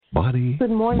Body,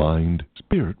 Good morning. Mind,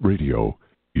 Spirit Radio,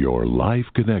 your live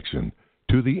connection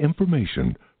to the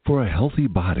information for a healthy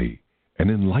body, an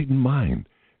enlightened mind,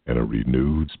 and a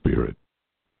renewed spirit.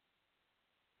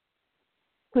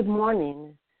 Good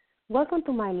morning. Welcome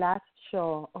to my last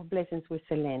show of Blessings with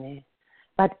Selene.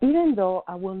 But even though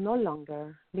I will no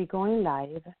longer be going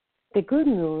live, the good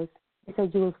news is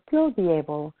that you will still be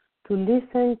able to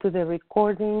listen to the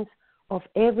recordings of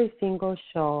every single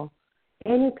show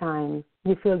anytime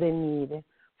you feel the need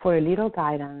for a little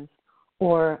guidance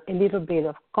or a little bit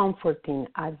of comforting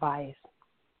advice.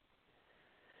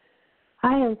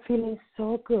 I am feeling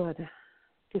so good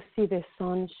to see the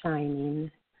sun shining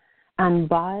and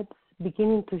buds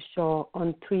beginning to show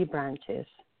on tree branches.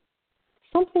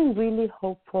 Something really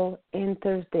hopeful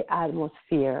enters the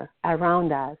atmosphere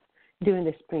around us during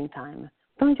the springtime.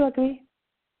 Don't you agree?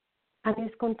 And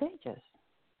it's contagious.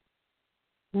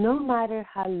 No matter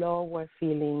how low we're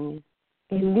feeling,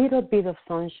 a little bit of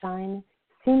sunshine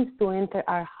seems to enter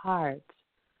our hearts,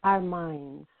 our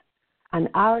minds, and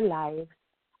our lives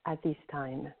at this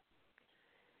time.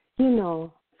 You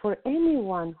know, for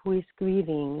anyone who is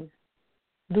grieving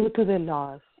due to the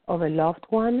loss of a loved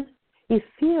one, it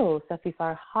feels as if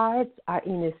our hearts are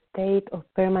in a state of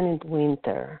permanent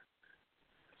winter.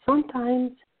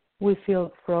 Sometimes we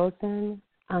feel frozen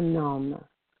and numb.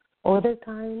 Other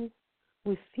times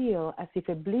we feel as if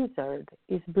a blizzard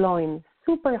is blowing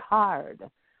super hard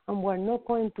and we're not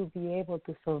going to be able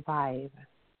to survive.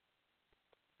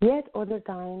 Yet other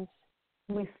times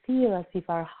we feel as if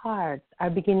our hearts are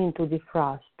beginning to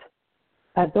defrost.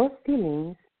 But those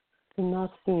feelings do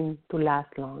not seem to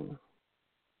last long.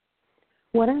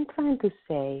 What I'm trying to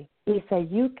say is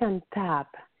that you can tap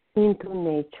into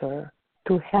nature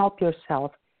to help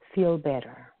yourself feel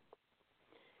better.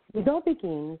 It all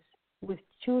begins with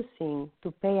choosing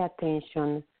to pay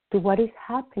attention to what is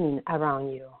happening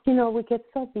around you. You know, we get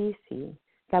so busy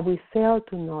that we fail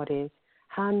to notice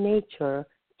how nature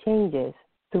changes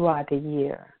throughout the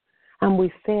year, and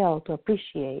we fail to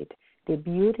appreciate the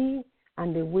beauty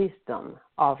and the wisdom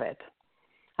of it.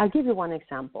 I'll give you one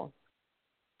example.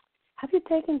 Have you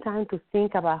taken time to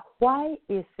think about why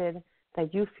is it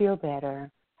that you feel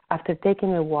better after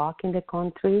taking a walk in the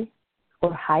country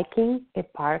or hiking a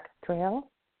park trail?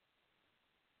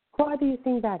 Why do you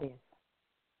think that is?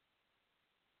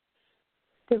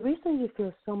 The reason you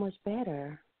feel so much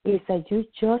better is that you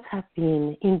just have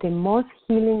been in the most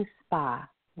healing spa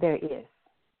there is,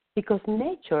 because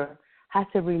nature has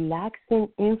a relaxing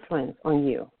influence on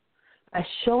you by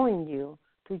showing you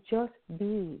to just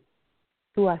be,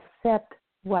 to accept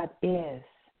what is.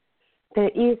 There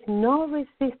is no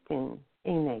resisting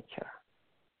in nature.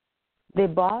 The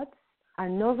buds are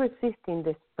not resisting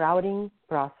the sprouting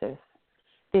process.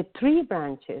 The tree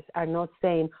branches are not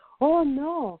saying, oh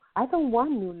no, I don't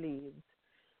want new leaves.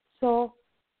 So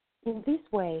in this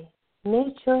way,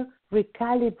 nature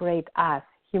recalibrates us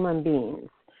human beings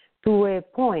to a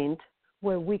point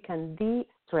where we can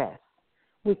de-stress,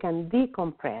 we can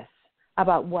decompress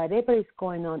about whatever is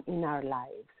going on in our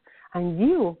lives. And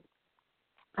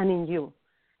in you,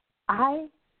 I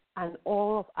and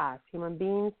all of us human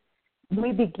beings,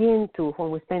 we begin to,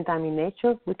 when we spend time in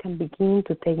nature, we can begin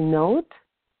to take note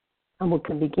and we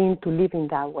can begin to live in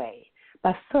that way.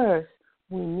 But first,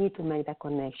 we need to make that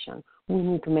connection. We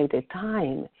need to make the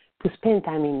time to spend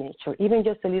time in nature, even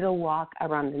just a little walk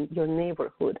around your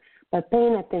neighborhood. But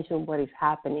paying attention to what is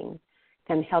happening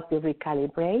can help you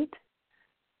recalibrate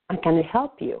and can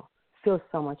help you feel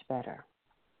so much better.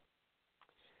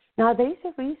 Now, there is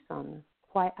a reason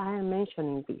why I am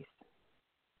mentioning this.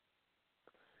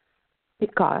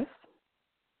 Because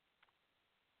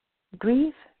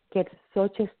grief gets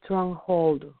such a strong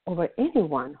hold over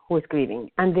anyone who is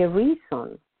grieving. And the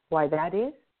reason why that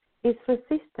is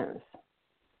resistance.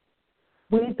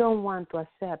 We don't want to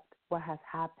accept what has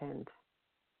happened.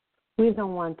 We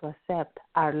don't want to accept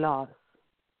our loss.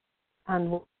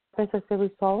 And what happens as a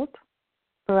result?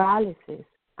 Paralysis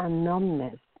and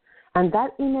numbness. And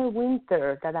that inner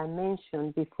winter that I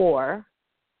mentioned before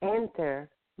enter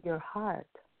your heart.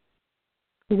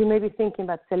 You may be thinking,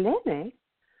 but Selene,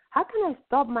 how can I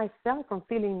stop myself from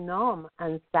feeling numb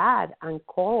and sad and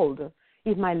cold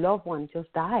if my loved one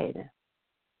just died?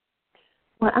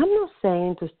 Well, I'm not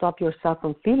saying to stop yourself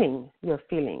from feeling your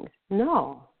feelings.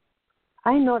 No.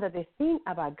 I know that the thing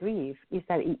about grief is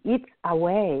that it eats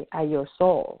away at your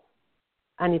soul,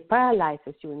 and it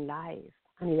paralyzes you in life,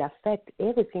 and it affects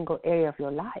every single area of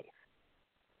your life.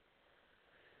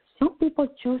 Some people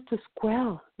choose to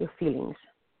quell their feelings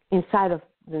inside of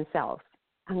themselves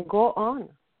and go on,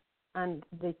 and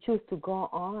they choose to go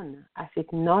on as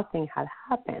if nothing had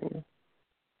happened.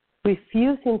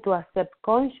 refusing to accept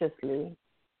consciously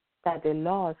that the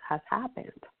loss has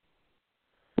happened.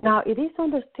 Now, it is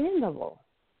understandable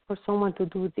for someone to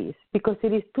do this because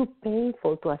it is too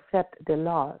painful to accept the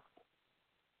loss.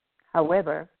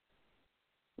 However,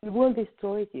 it will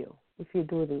destroy you if you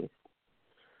do this.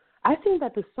 I think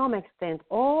that to some extent,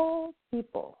 all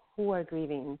people who are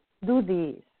grieving do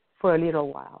this for a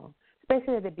little while,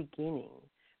 especially at the beginning,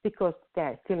 because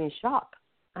they're still in shock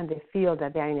and they feel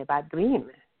that they're in a bad dream.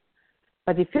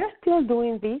 But if you're still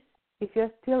doing this, if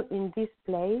you're still in this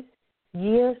place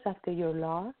years after your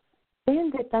loss,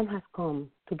 then the time has come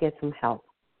to get some help.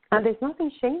 And there's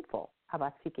nothing shameful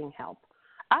about seeking help.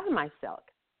 I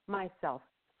myself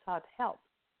sought help.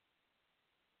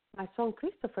 My son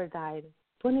Christopher died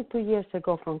 22 years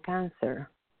ago from cancer.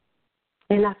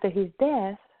 And after his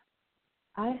death,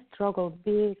 I struggled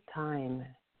big time.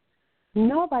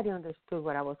 Nobody understood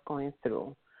what I was going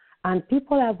through. And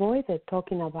people avoided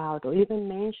talking about or even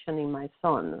mentioning my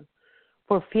son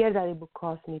for fear that it would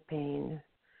cause me pain.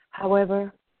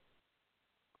 However,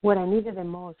 what I needed the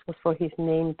most was for his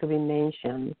name to be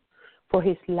mentioned, for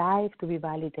his life to be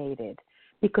validated,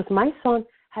 because my son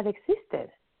had existed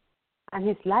and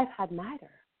his life had mattered,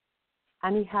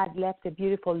 and he had left a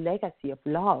beautiful legacy of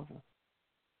love.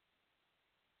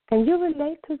 Can you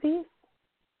relate to this?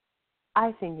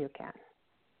 I think you can.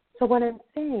 So what I'm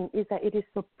saying is that it is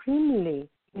supremely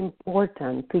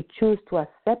important to choose to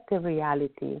accept the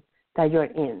reality that you're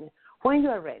in when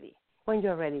you're ready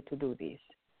to do this.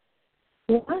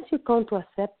 Once you come to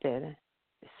accept it,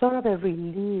 sort of a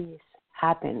release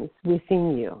happens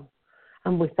within you.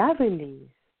 And with that release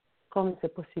comes the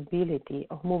possibility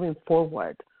of moving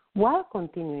forward while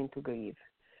continuing to grieve.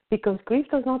 Because grief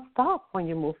does not stop when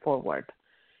you move forward.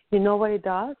 You know what it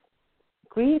does?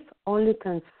 Grief only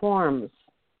transforms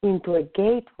into a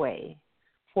gateway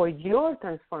for your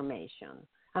transformation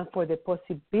and for the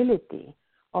possibility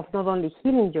of not only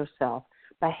healing yourself,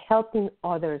 but helping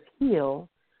others heal,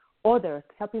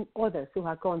 helping others who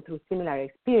have gone through similar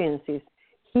experiences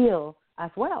heal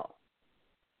as well.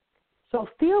 So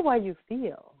feel what you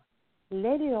feel.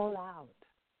 Let it all out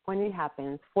when it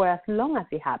happens, for as long as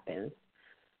it happens.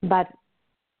 But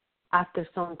after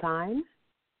some time,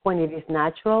 when it is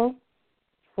natural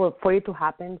for it to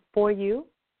happen for you,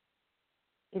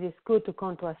 it is good to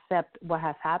come to accept what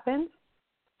has happened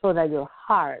so that your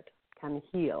heart can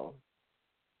heal.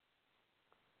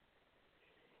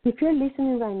 If you're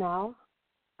listening right now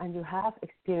and you have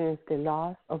experienced the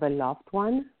loss of a loved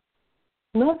one,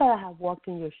 know that I have walked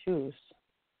in your shoes.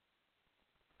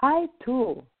 I,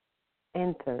 too,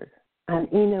 entered an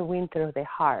inner winter of the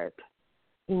heart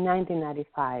in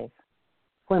 1995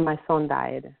 when my son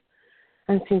died.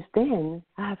 And since then,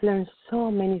 I have learned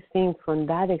so many things from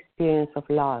that experience of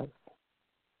loss.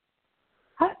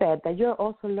 I bet that you're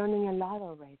also learning a lot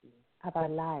already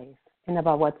about life and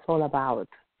about what it's all about.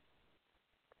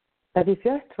 But if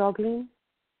you're struggling,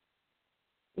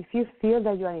 if you feel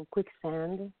that you are in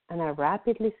quicksand and are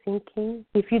rapidly sinking,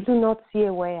 if you do not see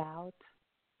a way out,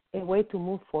 a way to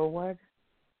move forward,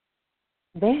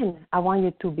 then I want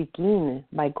you to begin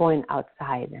by going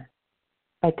outside,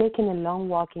 by taking a long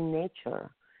walk in nature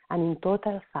and in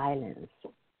total silence.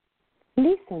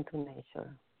 Listen to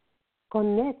nature.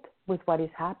 Connect with what is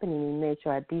happening in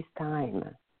nature at this time.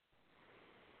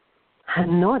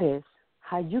 And notice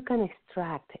how you can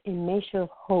extract a measure of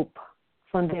hope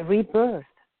from the rebirth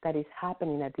that is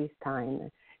happening at this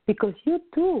time, because you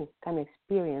too can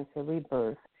experience a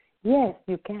rebirth. Yes,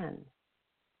 you can.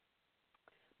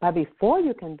 But before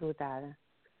you can do that,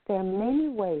 there are many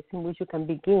ways in which you can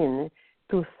begin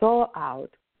to thaw out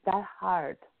that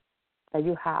heart that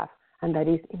you have and that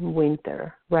is in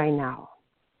winter right now.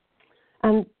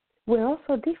 And we're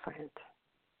also different.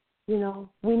 You know,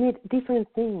 we need different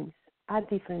things at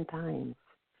different times.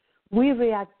 We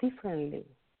react differently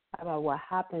about what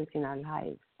happens in our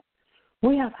lives.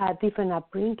 We have had different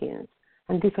upbringings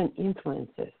and different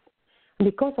influences. And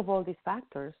because of all these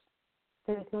factors,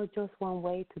 there is not just one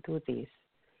way to do this.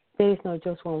 There is not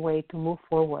just one way to move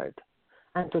forward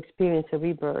and to experience a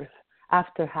rebirth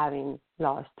after having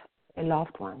lost a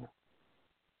loved one.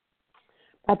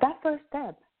 But that first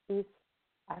step is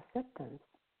acceptance.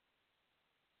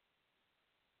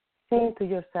 Saying to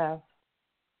yourself,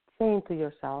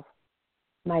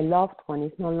 my loved one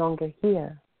is no longer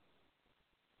here.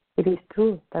 It is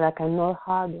true that I cannot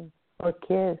hug or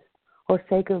kiss or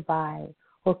say goodbye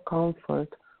or comfort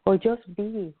or just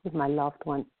be with my loved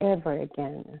one ever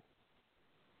again.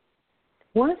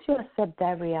 Once you accept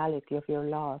that reality of your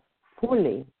loss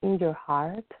fully in your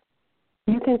heart,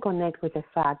 you can connect with the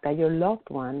fact that your loved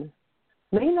one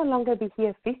may no longer be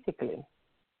here physically,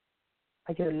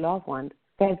 as your loved ones,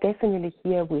 they're definitely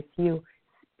here with you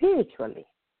spiritually.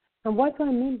 And what do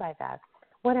I mean by that?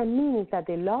 What I mean is that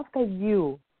the love that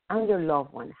you and your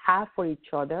loved one have for each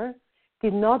other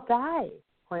did not die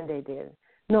when they did.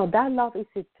 No, that love is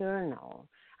eternal.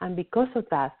 And because of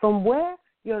that, from where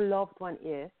your loved one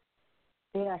is,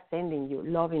 they are sending you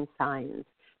loving signs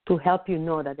to help you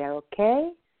know that they're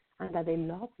okay and that they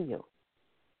love you,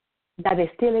 that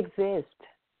they still exist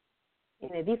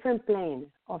in a different plane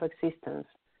of existence.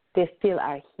 They still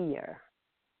are here.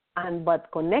 And what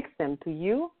connects them to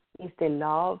you is the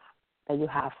love that you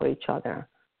have for each other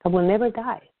that will never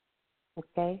die,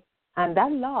 okay? And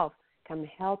that love can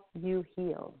help you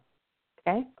heal,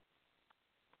 okay?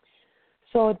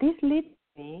 So this leads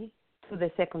me to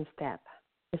the second step.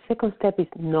 The second step is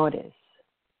notice.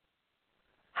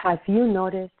 Have you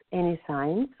noticed any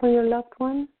signs from your loved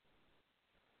one?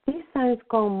 These signs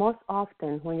come most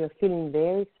often when you're feeling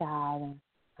very sad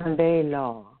and very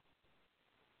low.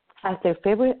 Has their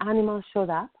favorite animal showed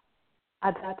up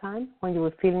at that time when you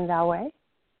were feeling that way?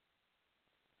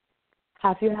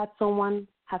 Have you had someone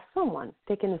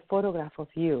taken a photograph of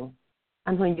you,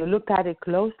 and when you looked at it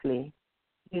closely,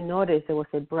 you noticed there was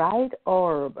a bright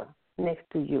orb next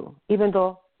to you, even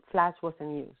though flash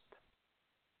wasn't used?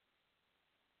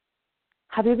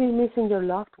 Have you been missing your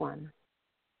loved one,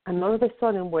 and all of a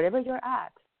sudden, wherever you're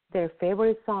at, their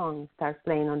favorite song starts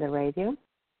playing on the radio?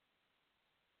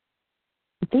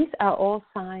 These are all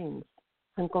signs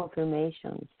and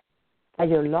confirmations that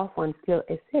your loved one still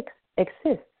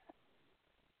exists,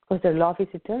 because their love is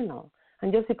eternal.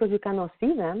 And just because you cannot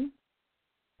see them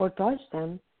or touch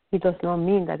them, it does not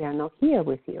mean that they are not here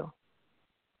with you.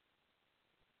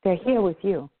 They're here with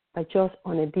you, but just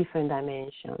on a different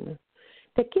dimension.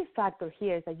 The key factor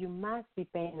here is that you must be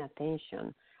paying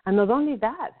attention. And not only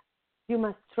that, you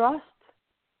must trust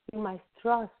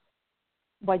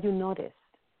what you notice.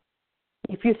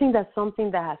 If you think that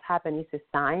something that has happened is a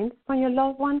sign from your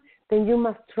loved one, then you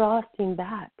must trust in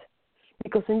that.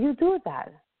 Because when you do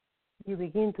that, you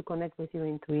begin to connect with your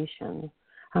intuition.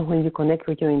 And when you connect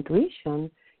with your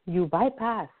intuition, you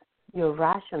bypass your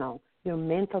rational, your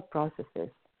mental processes.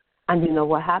 And you know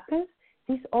what happens?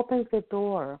 This opens the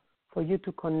door for you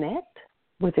to connect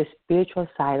with the spiritual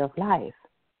side of life.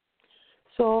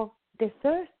 So the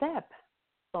third step,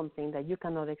 something that you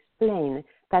cannot explain,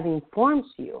 that informs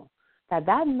you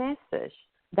that message,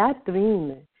 that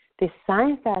dream, the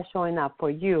signs that are showing up for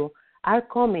you are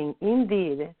coming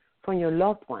indeed from your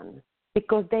loved one,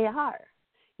 because they are.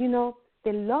 You know,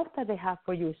 the love that they have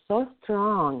for you is so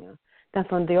strong that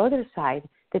from the other side,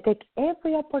 they take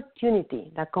every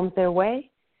opportunity that comes their way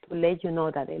to let you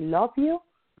know that they love you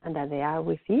and that they are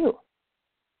with you.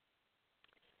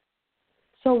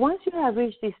 So once you have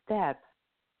reached this step,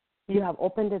 you have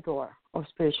opened the door of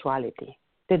spirituality,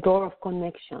 the door of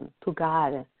connection to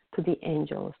God, to the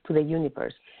angels, to the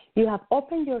universe. You have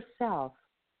opened yourself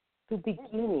to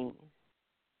beginning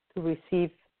to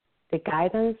receive the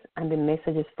guidance and the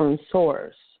messages from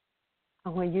Source.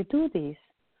 And when you do this,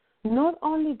 not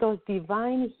only does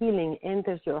divine healing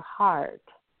enter your heart,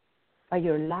 but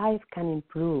your life can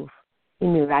improve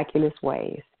in miraculous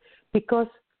ways. Because,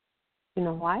 you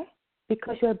know why?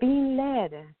 Because you are being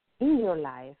led in your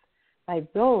life by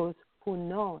those who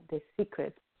know the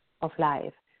secrets of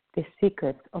life, the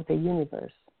secrets of the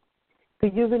universe.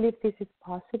 Do you believe this is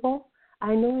possible?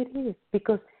 I know it is,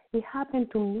 because it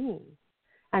happened to me.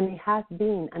 And it has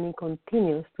been, and it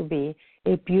continues to be,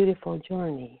 a beautiful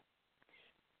journey.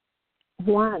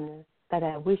 One that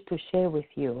I wish to share with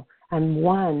you, and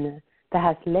one that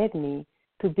has led me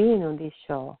to being on this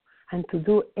show and to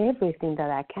do everything that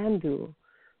I can do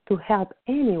to help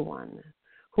anyone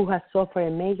who has suffered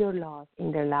a major loss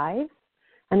in their lives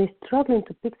and is struggling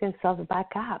to pick themselves back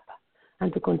up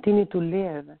and to continue to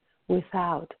live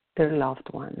without their loved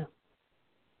one.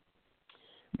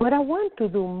 What I want to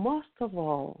do most of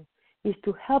all is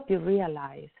to help you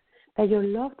realize that your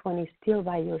loved one is still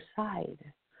by your side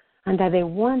and that they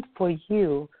want for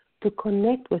you to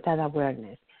connect with that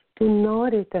awareness, to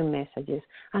notice their messages,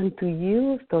 and to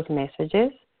use those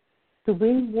messages to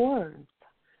bring warmth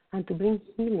and to bring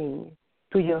healing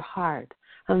to your heart.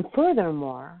 And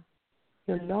furthermore,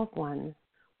 your loved one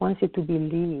wants you to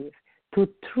believe, to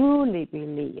truly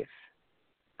believe,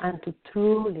 and to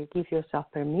truly give yourself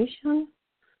permission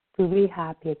to be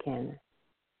happy again.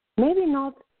 Maybe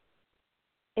not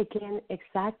again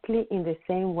exactly in the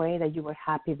same way that you were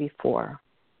happy before.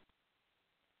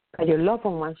 But your loved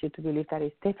one wants you to believe that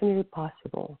it's definitely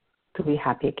possible to be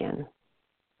happy again,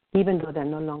 even though they're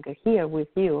no longer here with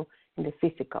you in the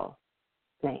physical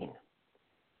plane.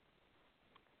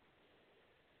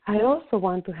 I also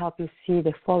want to help you see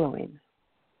the following.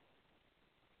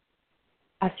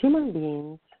 As human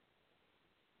beings,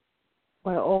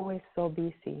 we're always so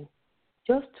busy,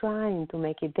 just trying to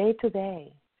make it day to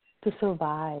day, to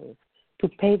survive, to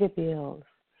pay the bills,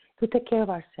 to take care of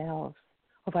ourselves,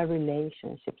 of our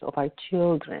relationships, of our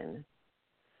children.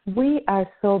 We are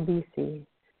so busy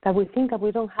that we think that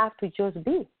we don't have to just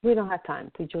be. We don't have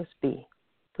time to just be,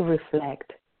 to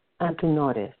reflect, and to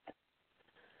notice.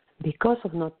 Because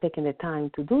of not taking the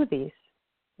time to do this,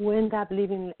 we end up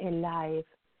living a life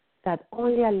that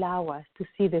only allows us to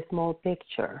see the small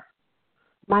picture.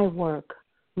 My work,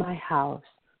 my house,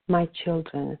 my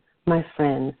children, my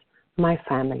friends, my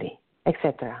family,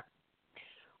 etc.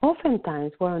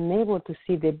 Oftentimes, we're unable to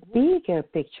see the bigger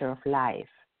picture of life,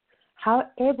 how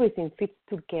everything fits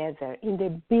together in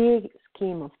the big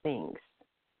scheme of things.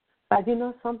 But you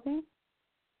know something?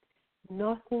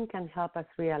 Nothing can help us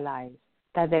realize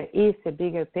that there is a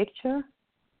bigger picture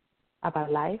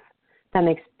about life than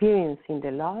experiencing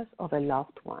the loss of a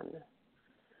loved one.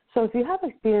 So if you have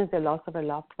experienced the loss of a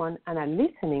loved one and are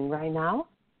listening right now,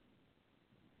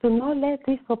 do not let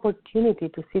this opportunity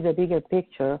to see the bigger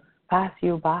picture pass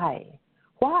you by.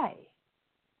 Why?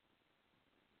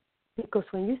 Because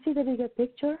when you see the bigger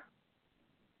picture,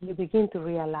 you begin to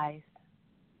realize,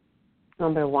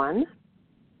 number one,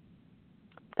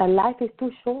 that life is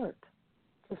too short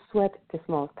to sweat the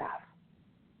small stuff.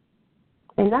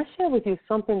 And I'll share with you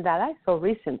something that I saw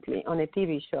recently on a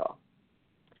TV show.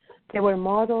 There were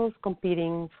models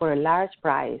competing for a large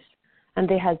prize, and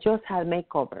they had just had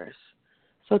makeovers.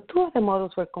 So two of the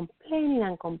models were complaining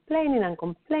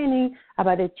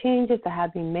about the changes that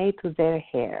had been made to their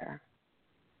hair.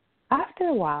 After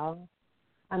a while,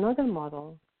 another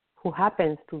model, who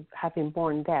happens to have been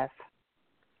born deaf,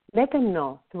 let them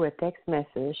know through a text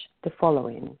message the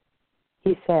following.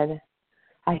 He said,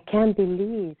 "I can't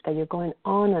believe that you're going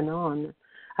on and on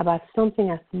about something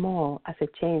as small as a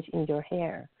change in your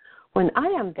hair. When I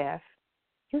am deaf,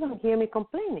 you don't hear me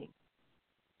complaining."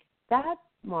 That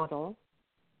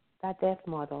deaf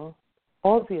model,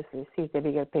 obviously sees the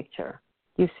bigger picture.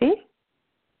 You see?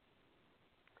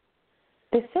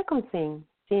 The second thing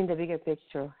seeing the bigger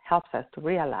picture helps us to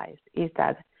realize is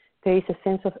that there is a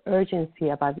sense of urgency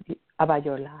about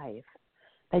your life,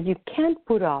 that you can't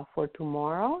put off for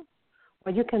tomorrow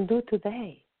what you can do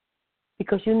today,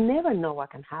 because you never know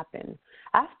what can happen.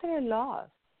 After a loss,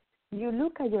 you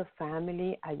look at your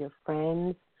family, at your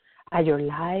friends, at your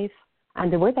life,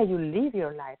 and the way that you live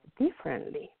your life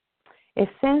differently. A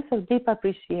sense of deep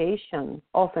appreciation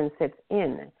often sets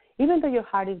in, even though your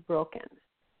heart is broken.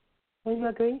 Don't you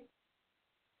agree?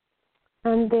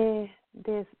 And the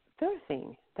third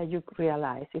thing that you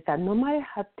realize is that no matter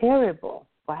how terrible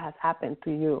what has happened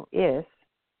to you is,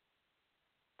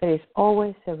 there is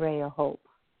always a ray of hope.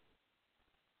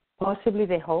 Possibly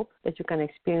the hope that you can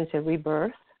experience a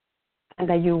rebirth and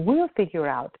that you will figure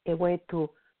out a way to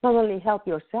not only help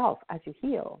yourself as you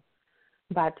heal,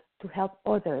 but to help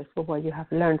others with what you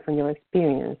have learned from your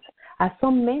experience, as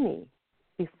so many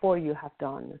before you have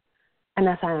done, and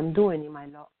as I am doing in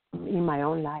my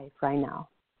own life right now.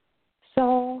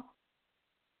 So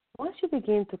once you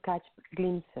begin to catch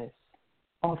glimpses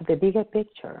of the bigger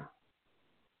picture,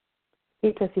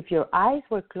 it's as if your eyes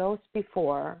were closed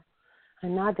before,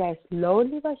 and now they're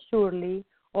slowly but surely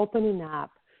opening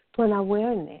up to an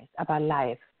awareness about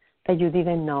life that you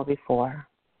didn't know before.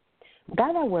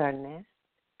 That awareness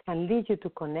can lead you to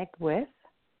connect with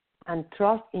and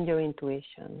trust in your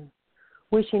intuition,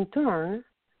 which in turn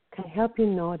can help you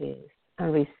notice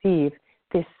and receive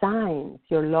the signs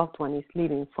your loved one is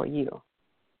leaving for you,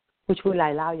 which will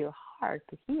allow your heart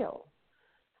to heal.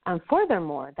 And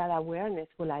furthermore, that awareness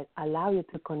will allow you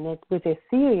to connect with the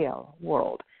ethereal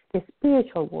world, the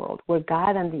spiritual world, where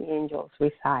God and the angels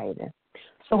reside.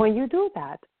 So when you do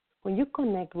that, when you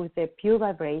connect with the pure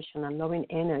vibration and loving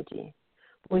energy,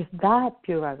 with that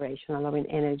pure vibration and loving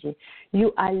energy,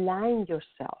 you align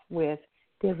yourself with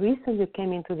the reason you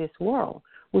came into this world,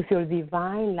 with your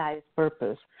divine life's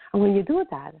purpose. And when you do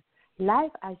that,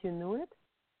 life as you knew it,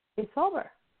 it's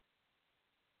over.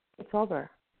 It's over.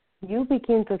 You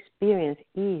begin to experience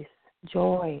ease,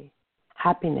 joy,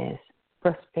 happiness,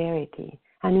 prosperity,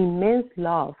 and immense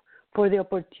love for the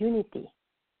opportunity,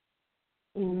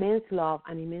 immense love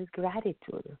and immense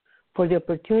gratitude for the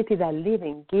opportunity that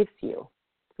living gives you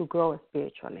to grow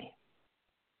spiritually.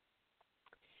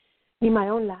 In my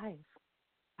own life,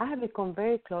 I have become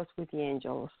very close with the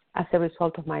angels as a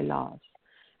result of my loss.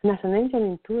 And as an angel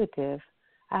intuitive,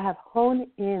 I have honed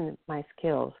in my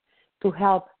skills to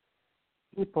help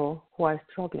people who are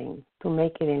struggling to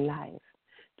make it in life,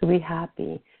 to be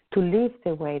happy, to live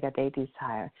the way that they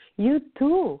desire. You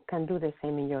too can do the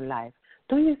same in your life.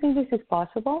 Don't you think this is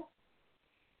possible?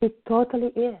 It totally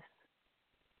is.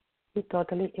 It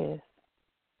totally is.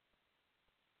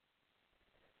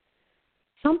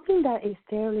 Something that is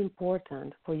terribly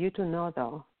important for you to know,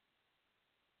 though,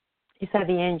 is that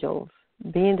the angels,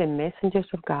 being the messengers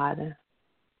of God,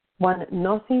 want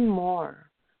nothing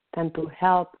more than to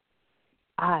help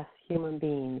us human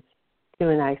beings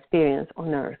during our experience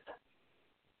on earth.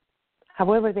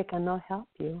 However, they cannot help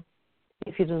you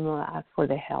if you do not ask for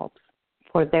their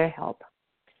help.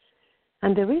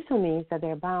 And the reason is that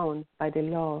they're bound by the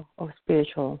law of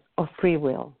free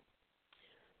will.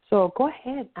 So go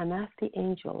ahead and ask the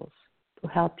angels to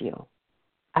help you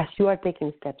as you are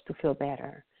taking steps to feel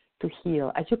better, to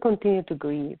heal, as you continue to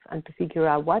grieve and to figure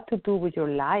out what to do with your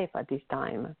life at this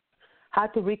time, how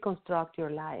to reconstruct your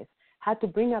life, how to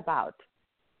bring about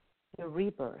your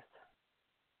rebirth.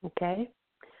 Okay?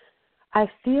 I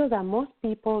feel that most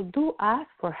people do ask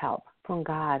for help from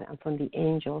God and from the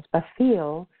angels, but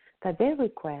feel that their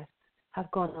requests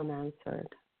have gone unanswered.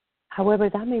 However,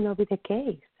 that may not be the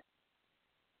case.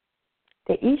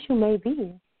 The issue may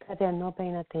be that they are not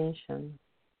paying attention.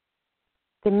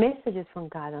 The messages from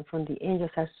God and from the angels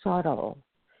are subtle.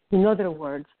 In other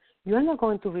words, you are not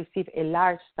going to receive a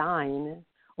large sign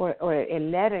or a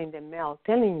letter in the mail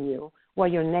telling you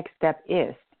what your next step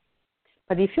is.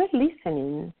 But if you're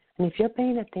listening and if you're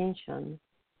paying attention,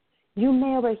 you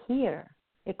may overhear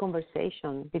a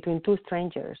conversation between two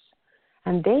strangers,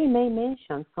 and they may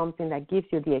mention something that gives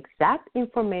you the exact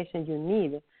information you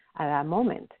need at that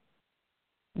moment.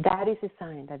 That is a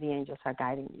sign that the angels are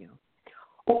guiding you.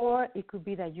 Or it could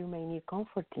be that you may need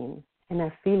comforting and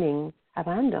are feeling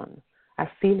abandoned, are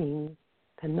feeling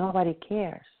that nobody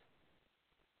cares.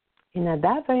 And at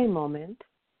that very moment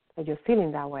that you're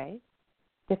feeling that way,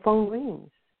 the phone rings.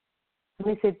 And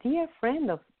it's a dear friend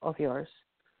of yours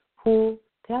who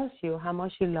tells you how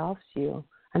much she loves you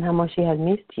and how much she has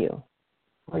missed you.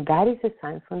 Well, that is a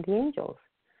sign from the angels.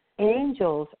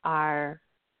 Angels are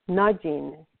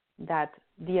nudging that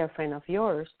dear friend of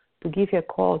yours to give you a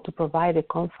call to provide the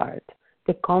comfort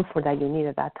that you need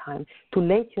at that time, to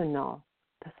let you know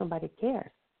that somebody cares.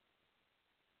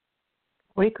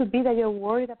 Or it could be that you're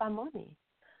worried about money.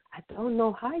 I don't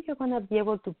know how you're going to be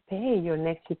able to pay your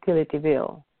next utility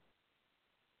bill.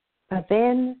 But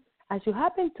then, as you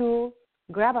happen to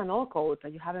grab an old coat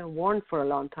that you haven't worn for a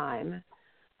long time,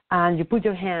 and you put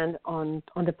your hand on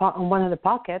one of the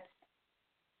pockets,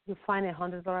 you find a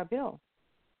 $100 bill.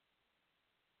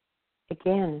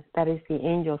 Again, that is the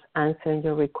angels answering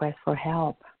your request for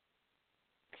help.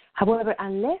 However,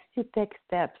 unless you take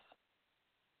steps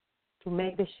to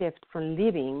make the shift from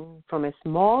living from a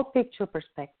small picture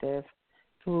perspective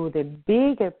to the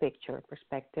bigger picture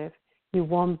perspective, you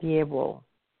won't be able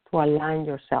to align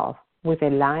yourself with a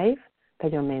life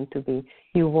that you're meant to be.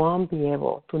 You won't be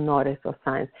able to notice those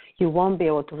signs. You won't be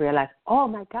able to realize, oh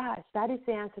my gosh, that is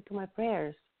the answer to my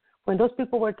prayers. When those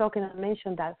people were talking, I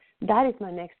mentioned that is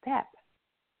my next step.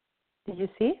 Did you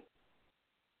see?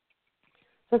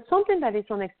 So something that is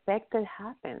unexpected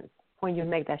happens when you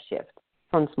make that shift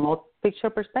from small picture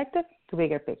perspective to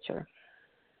bigger picture.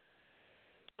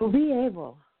 To be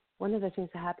able, one of the things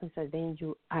that happens is then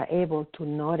you are able to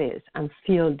notice and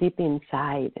feel deep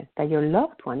inside that your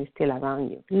loved one is still around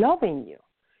you, loving you,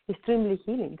 extremely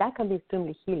healing. That can be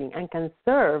extremely healing and can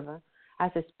serve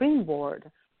as a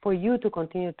springboard for you to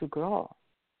continue to grow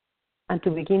and to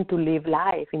begin to live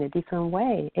life in a different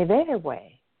way, a better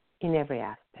way in every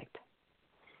aspect.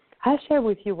 I'll share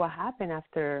with you what happened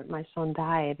after my son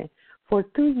died. For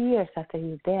 2 years after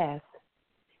his death,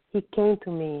 he came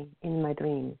to me in my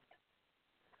dreams.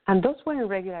 And those weren't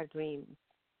regular dreams.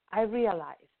 I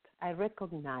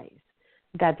recognized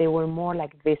that they were more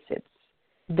like visits.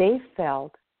 They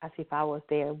felt as if I was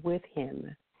there with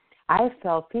him. I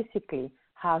felt physically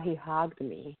how he hugged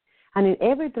me. And in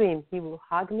every dream, he would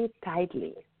hug me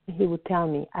tightly. And he would tell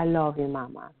me, I love you,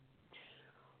 Mama.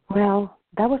 Well,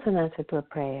 that was an answer to a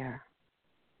prayer.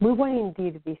 We were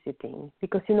indeed visiting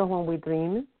because, when we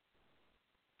dream,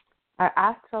 our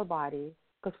astral body,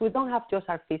 because we don't have just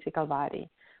our physical body,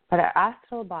 but our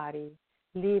astral body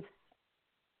leaves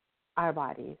our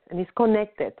bodies and is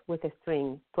connected with a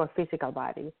string to our physical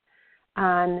bodies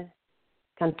and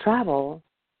can travel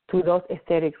to those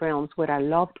etheric realms where our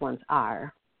loved ones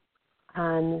are.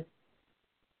 And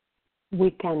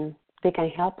they can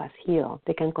help us heal.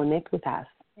 They can connect with us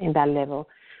in that level.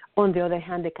 On the other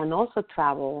hand, they can also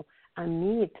travel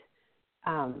and meet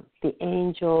the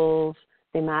angels,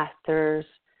 the masters,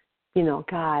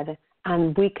 God,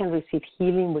 and we can receive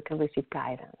healing, we can receive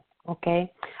guidance,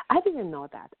 okay? I didn't know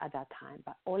that at that time,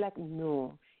 but all I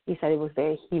knew is that it was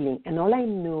very healing. And all I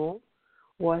knew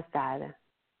was that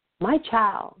my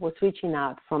child was reaching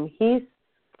out from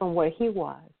where he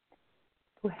was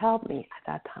to help me at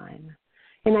that time.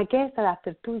 And I guess that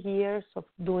after 2 years of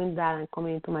doing that and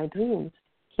coming into my dreams,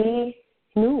 he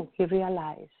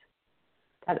realized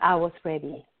that I was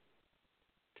ready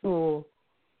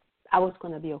I was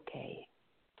going to be okay,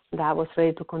 that I was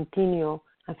ready to continue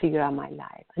and figure out my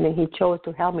life. And then he chose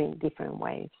to help me in different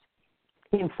ways.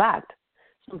 In fact,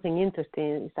 something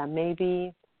interesting is that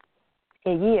maybe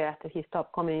a year after he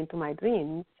stopped coming into my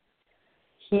dreams,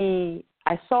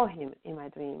 I saw him in my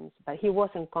dreams, but he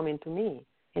wasn't coming to me.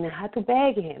 And I had to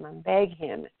beg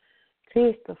him,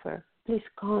 Christopher, please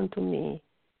come to me.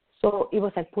 So it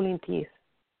was like pulling teeth.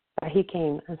 But he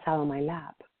came and sat on my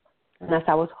lap. And as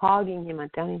I was hugging him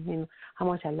and telling him how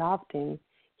much I loved him,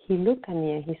 he looked at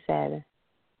me and he said,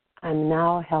 I'm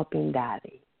now helping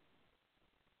Daddy.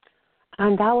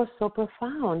 And that was so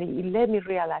profound. It let me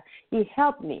realize, it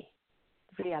helped me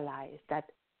realize that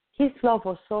his love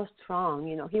was so strong.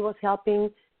 You know, he was helping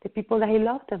the people that he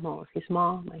loved the most, his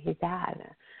mom and his dad.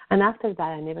 And after that,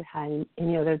 I never had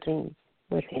any other dreams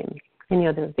with him, any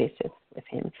other visits with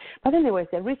him. But anyways,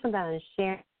 the reason that I'm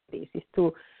sharing this is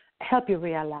to help you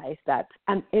realize that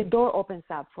a door opens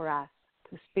up for us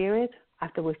to spirit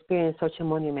after we experience such a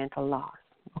monumental loss,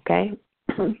 okay?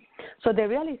 So the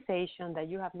realization that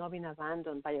you have not been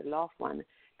abandoned by your loved one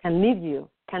can lead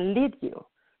you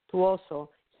to also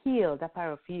heal that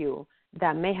part of you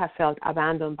that may have felt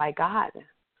abandoned by God,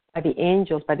 by the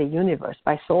angels, by the universe,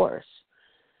 by source.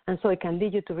 And so it can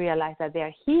lead you to realize that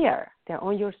they're here, they're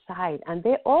on your side, and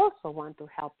they also want to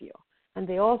help you, and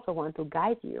they also want to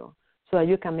guide you so that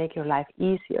you can make your life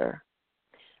easier.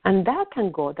 And that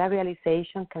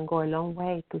realization can go a long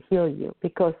way to heal you,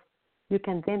 because you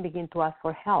can then begin to ask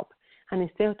for help. And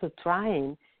instead of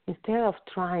trying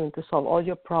to solve all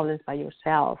your problems by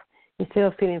yourself, instead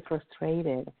of feeling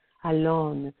frustrated,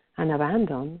 alone, and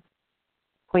abandoned,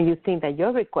 when you think that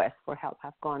your requests for help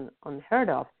have gone unheard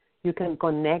of, you can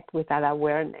connect with that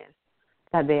awareness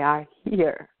that they are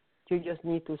here. You just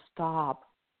need to stop.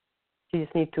 You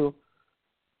just need to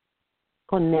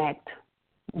connect.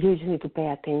 You just need to pay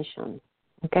attention,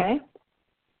 okay?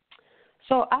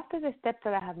 So after the steps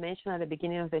that I have mentioned at the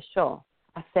beginning of the show,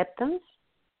 acceptance,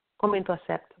 coming to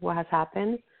accept what has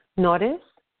happened,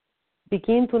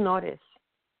 begin to notice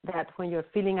that when you're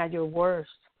feeling at your worst,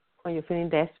 when you're feeling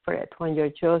desperate, when you're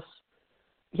just,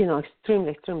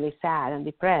 extremely, extremely sad and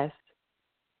depressed,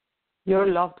 your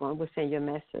loved one will send you a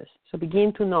message. So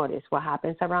begin to notice what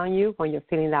happens around you when you're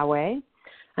feeling that way,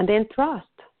 and then trust.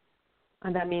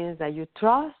 And that means that you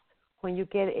trust when you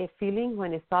get a feeling,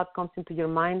 when a thought comes into your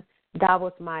mind, that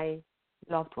was my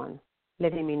loved one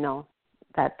letting me know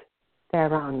that they're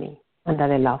around me and that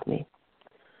they love me.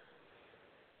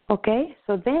 Okay,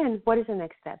 so then what is the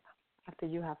next step after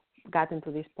you have gotten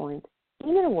to this point?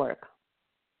 Inner work.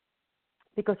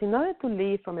 Because in order to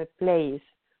live from a place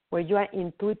where you are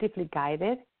intuitively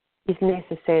guided, it's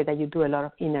necessary that you do a lot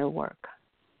of inner work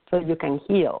so you can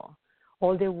heal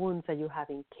all the wounds that you have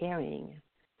been carrying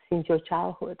since your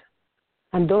childhood.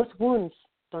 And those wounds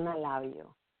don't allow you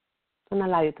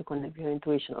to connect with your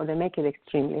intuition, or they make it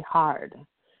extremely hard.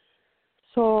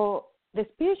 So the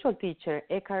spiritual teacher,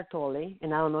 Eckhart Tolle,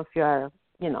 and I don't know if you are,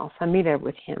 familiar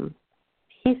with him,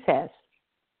 he says,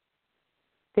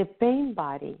 the pain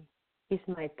body is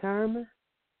my term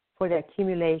for the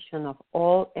accumulation of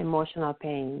all emotional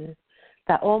pain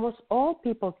that almost all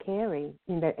people carry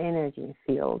in their energy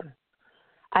field.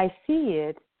 I see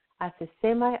it as a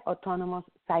semi-autonomous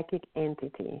psychic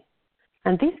entity.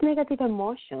 And these negative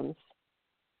emotions,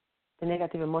 the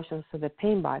negative emotions of the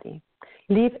pain body,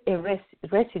 leave a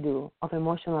residue of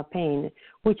emotional pain,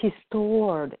 which is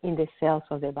stored in the cells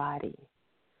of the body.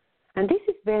 And this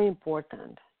is very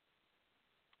important.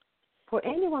 For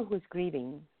anyone who is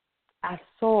grieving, as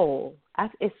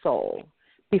a soul,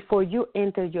 before you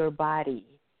enter your body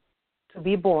to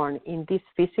be born in this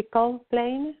physical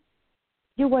plane,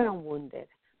 you were unwounded.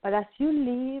 But as you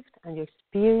lived and you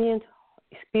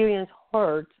experienced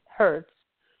hurts,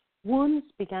 wounds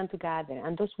began to gather,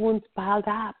 and those wounds piled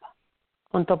up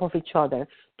on top of each other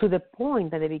to the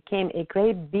point that they became a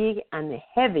great big and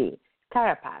heavy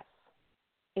carapace,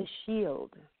 a shield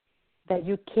that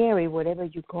you carry wherever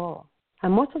you go.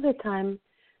 And most of the time,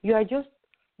 you are just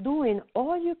doing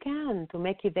all you can to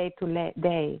make it day to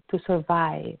day, to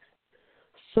survive.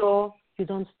 So you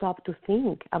don't stop to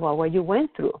think about what you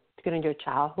went through during your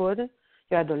childhood,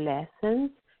 your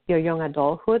adolescence, your young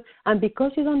adulthood. And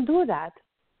because you don't do that,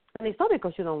 and it's not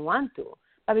because you don't want to,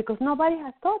 but because nobody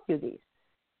has taught you this.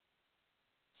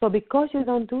 So because you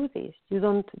don't do this, you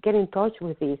don't get in touch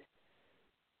with this,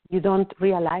 you don't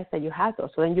realize that you have those,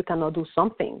 so then you cannot do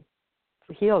something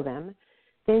to heal them,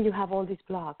 then you have all these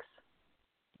blocks.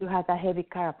 You have that heavy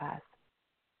carapace.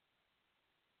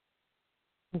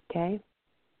 Okay?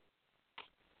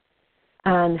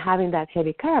 And having that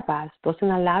heavy carapace doesn't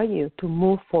allow you to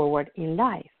move forward in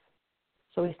life.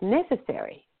 So it's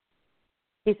necessary.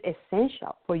 It's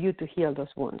essential for you to heal those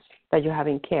wounds that you have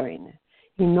been carrying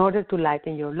in order to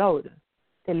lighten your load,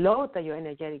 the load that your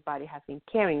energetic body has been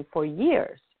carrying for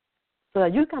years, so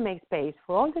that you can make space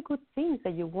for all the good things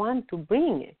that you want to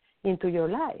bring into your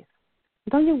life.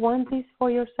 Don't you want this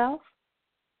for yourself?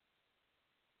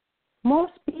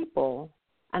 Most people,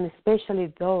 and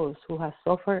especially those who have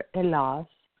suffered a loss,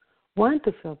 want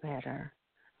to feel better,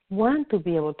 want to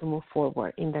be able to move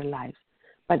forward in their lives.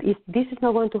 But this is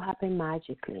not going to happen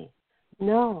magically.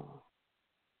 No,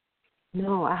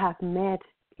 I have met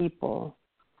people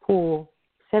who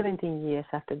 17 years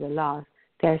after the loss,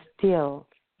 they're still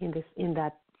in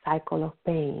that cycle of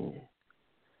pain.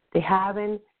 They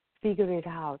haven't figured it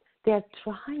out. They're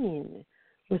trying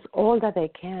with all that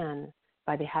they can,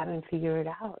 but they haven't figured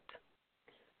it out.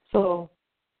 So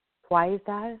why is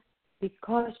that?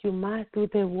 Because you must do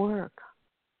the work,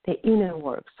 the inner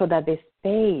work, so that the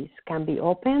space can be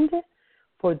opened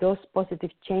for those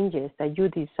positive changes that you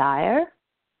desire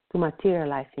to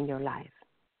materialize in your life.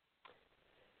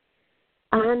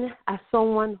 And as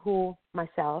someone who,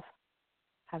 myself,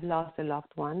 have lost a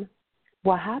loved one,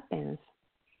 what happens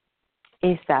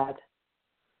is that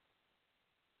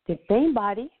the pain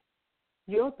body,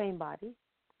 your pain body,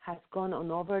 has gone on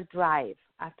overdrive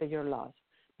after your loss.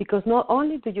 Because not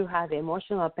only do you have the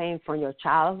emotional pain from your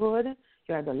childhood,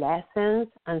 your adolescence,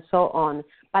 and so on,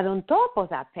 but on top of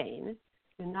that pain,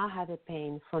 you now have the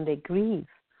pain from the grief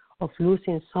of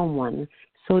losing someone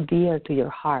so dear to your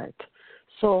heart.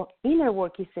 So inner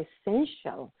work is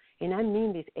essential, and I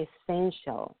mean this,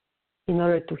 essential, in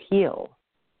order to heal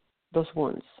those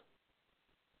wounds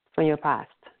from your past,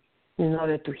 in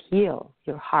order to heal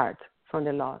your heart from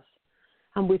the loss.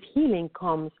 And with healing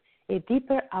comes a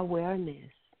deeper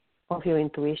awareness of your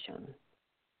intuition,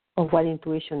 of what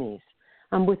intuition is.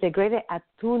 And with a greater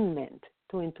attunement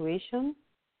to intuition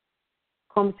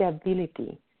comes the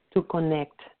ability to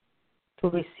connect, to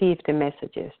receive the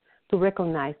messages, to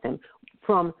recognize them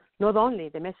from not only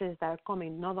the messages that are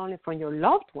coming, not only from your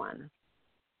loved one,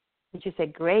 which is a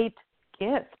great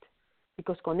gift,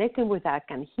 because connecting with that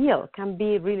can heal, can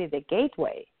be really the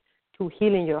gateway to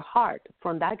healing your heart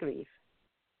from that grief.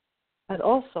 But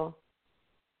also,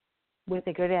 with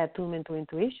a greater attunement to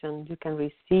intuition, you can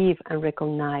receive and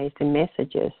recognize the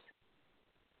messages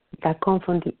that come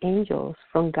from the angels,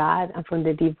 from God, and from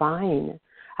the divine,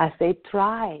 as they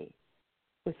try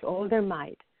with all their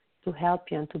might to help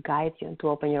you and to guide you and to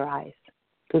open your eyes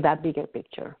to that bigger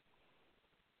picture.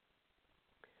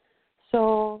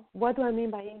 So what do I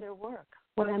mean by inner work?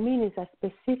 What I mean is that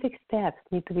specific steps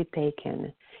need to be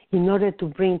taken in order to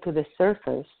bring to the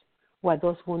surface what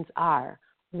those wounds are,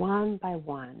 one by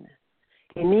one.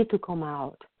 They need to come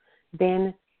out.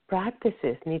 Then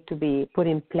practices need to be put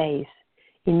in place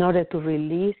in order to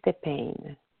release the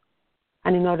pain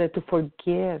and in order to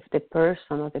forgive the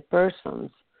person or the persons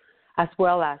as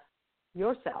well as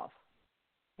yourself.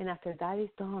 And after that is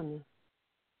done,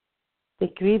 the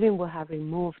grieving will have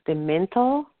removed the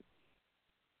mental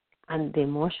and the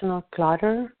emotional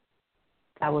clutter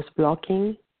that was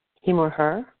blocking him or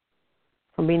her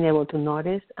from being able to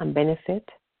notice and benefit.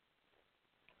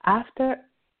 After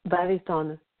that is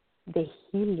done, the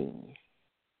healing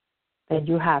that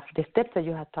you have, the steps that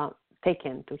you have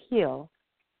taken to heal,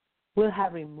 will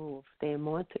have removed the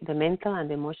mental and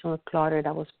the emotional clutter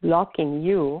that was blocking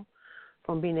you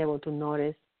from being able to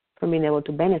notice, from being able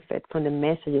to benefit from the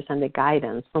messages and the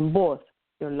guidance from both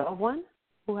your loved one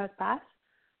who has passed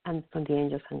and from the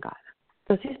angels and God.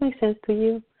 Does this make sense to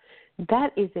you?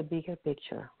 That is the bigger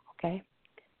picture, okay?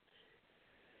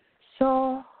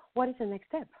 So what is the next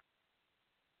step?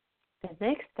 The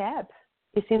next step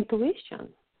is intuition,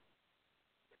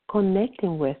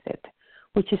 connecting with it,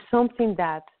 which is something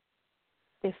that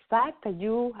the fact that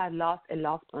you have lost a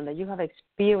loved one, that you have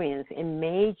experienced a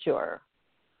major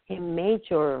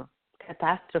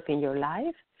catastrophe in your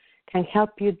life, can help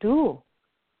you do.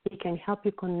 It can help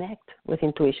you connect with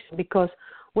intuition, because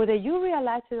whether you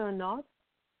realize it or not,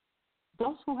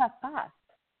 those who have passed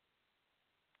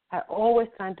are always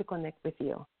trying to connect with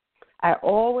you, are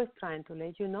always trying to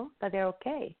let you know that they're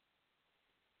okay,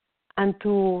 and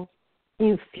to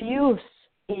infuse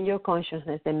in your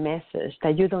consciousness the message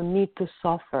that you don't need to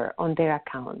suffer on their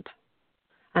account,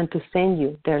 and to send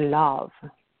you their love.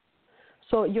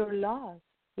 So your loss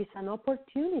is an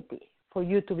opportunity for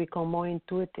you to become more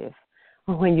intuitive.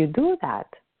 And when you do that,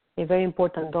 a very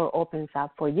important door opens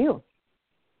up for you.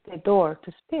 door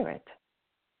to spirit.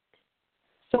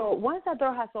 So once that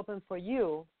door has opened for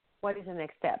you, what is the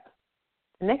next step?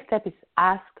 The next step is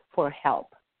ask for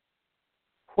help.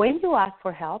 When you ask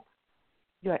for help,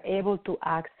 you are able to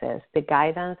access the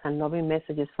guidance and loving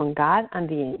messages from God and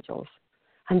the angels,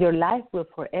 and your life will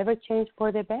forever change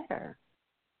for the better.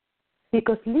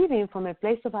 Because living from a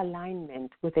place of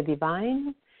alignment with the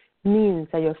divine means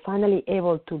that you're finally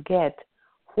able to get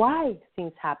why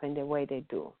things happen the way they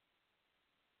do.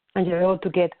 And you're able to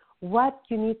get what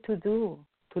you need to do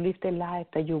to live the life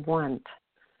that you want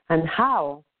and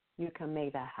how you can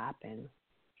make that happen.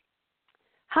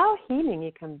 How healing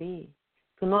it can be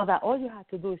to know that all you have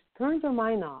to do is turn your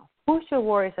mind off, push your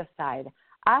worries aside,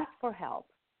 ask for help.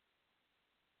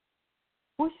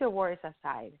 Push your worries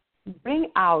aside.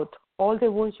 Bring out all the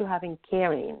wounds you have been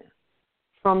carrying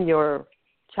from your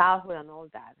childhood and all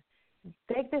that.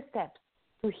 Take the steps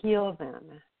to heal them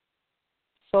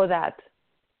so that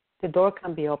the door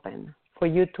can be open for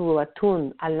you to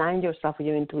attune, align yourself with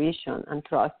your intuition and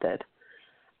trust it.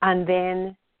 And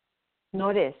then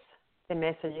notice the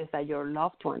messages that your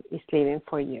loved one is leaving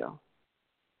for you.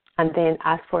 And then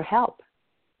ask for help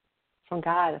from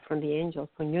God, from the angels,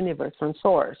 from universe, from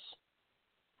source.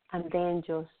 And then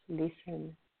just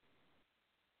listen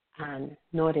and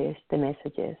notice the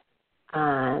messages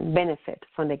and benefit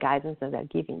from the guidance that they're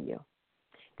giving you.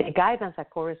 The guidance that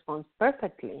corresponds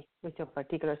perfectly with your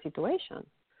particular situation.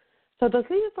 So does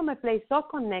living from a place so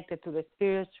connected to the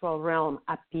spiritual realm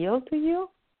appeal to you?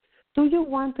 Do you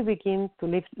want to begin to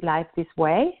live life this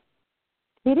way?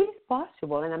 It is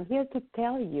possible, and I'm here to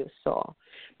tell you so,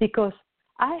 because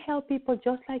I help people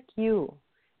just like you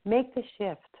make the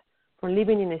shift from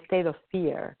living in a state of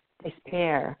fear,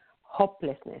 despair,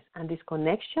 hopelessness, and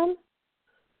disconnection,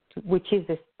 which is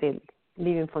the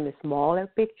living from the smaller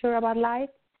picture about life,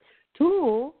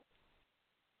 to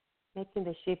making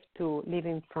the shift to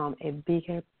living from a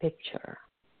bigger picture.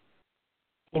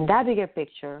 In that bigger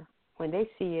picture, when they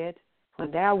see it, when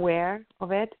they're aware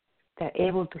of it, they're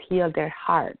able to heal their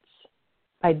hearts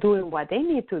by doing what they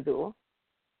need to do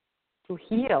to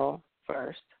heal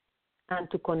first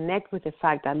and to connect with the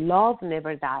fact that love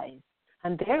never dies.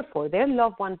 And therefore, their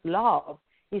loved one's love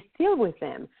is still with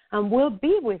them and will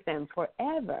be with them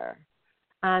forever,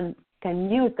 and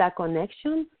can use that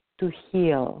connection to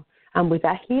heal. And with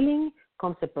that healing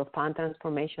comes a profound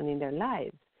transformation in their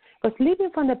lives. Because living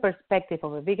from the perspective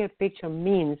of a bigger picture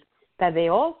means that they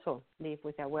also live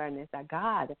with awareness that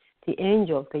God, the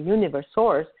angels, the universe,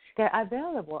 source, they're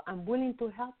available and willing to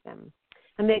help them.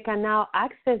 And they can now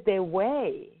access the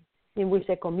way in which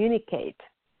they communicate.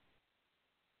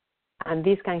 And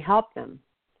this can help them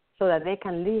so that they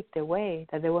can live the way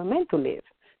that they were meant to live.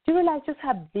 Do you realize just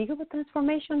how big of a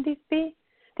transformation this be?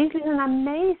 This is an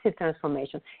amazing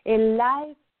transformation, a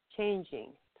life-changing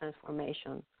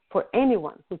transformation for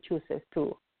anyone who chooses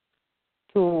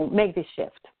to make this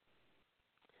shift.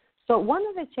 So one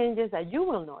of the changes that you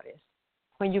will notice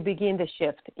when you begin the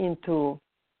shift into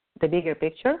the bigger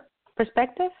picture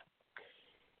perspective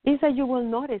is that you will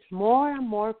notice more and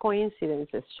more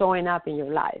coincidences showing up in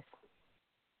your life.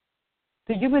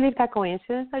 Do you believe that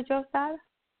coincidence are just that?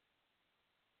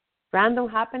 Random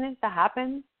happenings that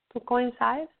happen to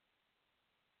coincide?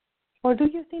 Or do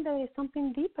you think that there is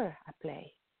something deeper at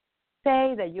play?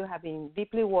 Say that you have been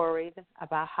deeply worried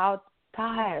about how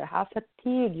tired, how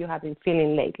fatigued you have been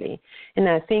feeling lately, and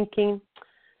are thinking,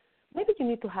 maybe you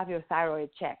need to have your thyroid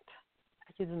checked.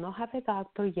 But you do not have a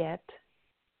doctor yet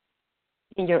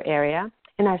in your area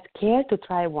and are scared to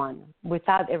try one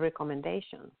without a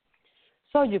recommendation.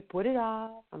 So you put it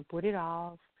off,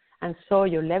 and so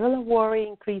your level of worry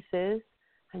increases,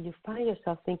 and you find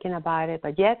yourself thinking about it,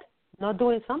 but yet not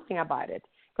doing something about it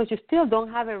because you still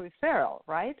don't have a referral,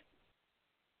 right?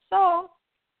 So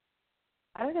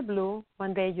out of the blue,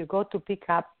 one day you go to pick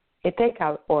up a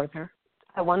takeout order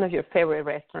at one of your favorite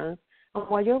restaurants, and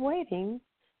while you're waiting,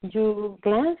 you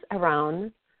glance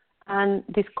around and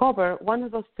discover one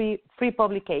of those free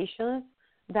publications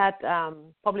that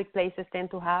public places tend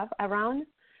to have around.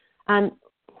 And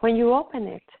when you open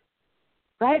it,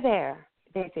 right there,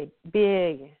 there's a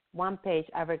big one-page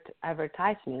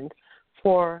advertisement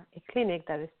for a clinic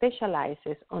that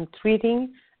specializes on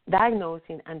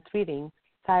diagnosing and treating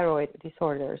thyroid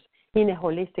disorders in a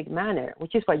holistic manner,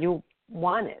 which is what you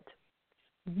wanted.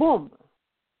 Boom.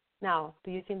 Now,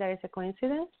 do you think that is a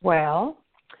coincidence? Well,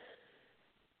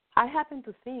 I happen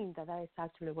to think that is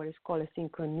actually what is called a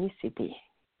synchronicity.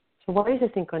 So what is a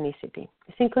synchronicity?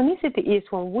 A synchronicity is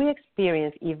when we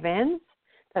experience events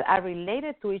that are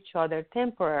related to each other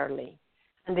temporarily,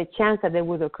 And the chance that they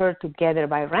would occur together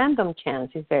by random chance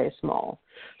is very small.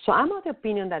 So I'm of the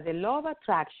opinion that the law of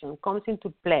attraction comes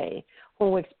into play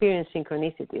when we experience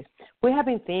synchronicities. We have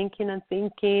been thinking, and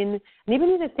even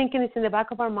if the thinking is in the back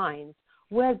of our minds,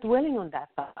 we're dwelling on that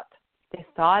thought, the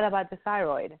thought about the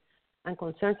thyroid and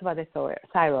concerns about the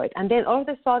thyroid. And then all of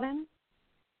a sudden,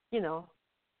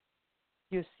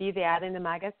 you see the ad in the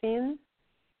magazine,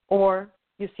 or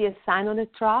you see a sign on a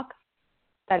truck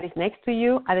that is next to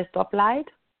you at a stoplight,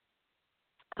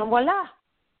 and voila,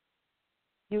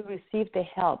 you receive the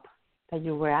help that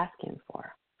you were asking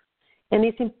for. And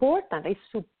it's important, it's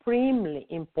supremely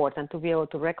important to be able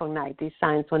to recognize these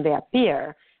signs when they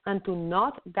appear and to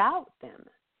not doubt them,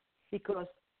 because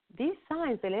these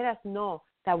signs, they let us know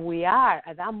that we are,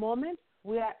 at that moment,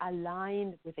 we are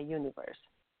aligned with the universe.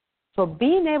 So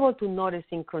being able to notice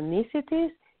synchronicities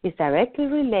is directly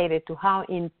related to how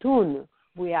in tune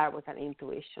we are with our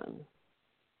intuition.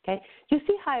 Okay? You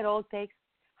see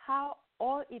how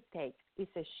all it takes is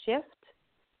a shift,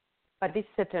 but this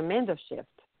is a tremendous shift,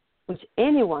 which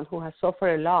anyone who has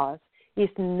suffered a loss is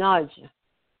nudged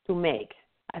to make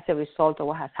as a result of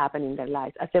what has happened in their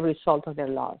lives, as a result of their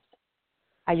loss.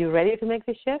 Are you ready to make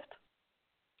the shift?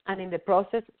 And in the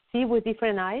process, see with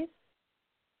different eyes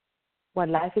what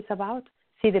life is about,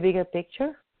 see the bigger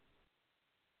picture,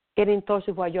 get in touch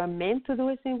with what you are meant to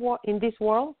do in this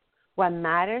world, what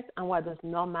matters and what does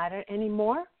not matter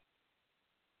anymore.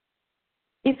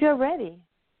 If you're ready,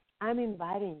 I'm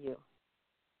inviting you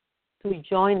to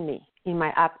join me in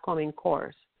my upcoming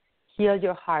course, Heal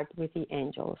Your Heart with the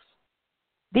Angels.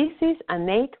 This is an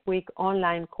 8-week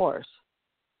online course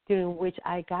during which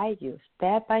I guide you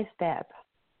step by step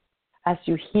as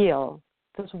you heal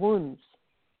those wounds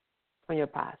from your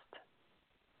past,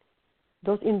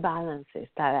 those imbalances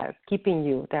that are keeping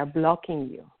you, that are blocking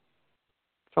you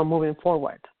from moving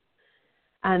forward.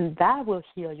 And that will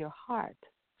heal your heart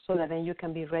so that then you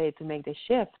can be ready to make the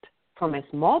shift from a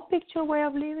small picture way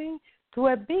of living to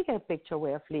a bigger picture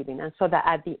way of living. And so that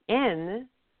at the end,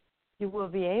 you will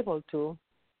be able to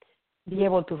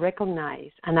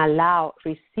recognize and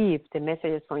receive the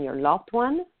messages from your loved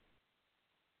one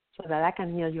so that I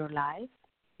can heal your life,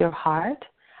 your heart,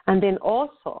 and then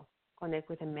also connect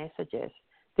with the messages,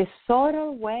 the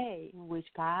subtle way in which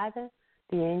God,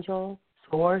 the angel,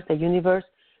 source, the universe,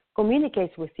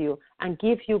 communicates with you and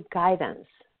gives you guidance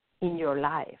in your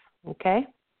life, okay?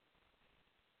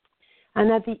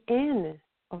 And at the end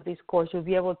of this course, you'll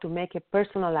be able to make a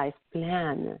personalized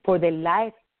plan for the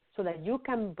life so that you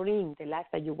can bring the life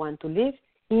that you want to live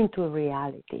into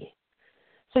reality.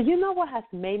 So you know what has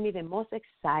made me the most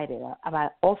excited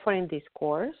about offering this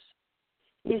course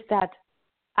is that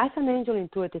as an angel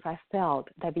intuitive, I felt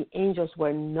that the angels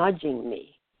were nudging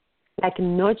me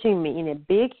in a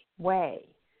big way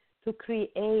to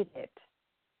create it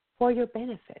for your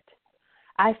benefit.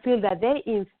 I feel that they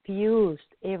infused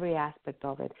every aspect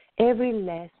of it, every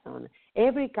lesson,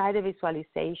 every guided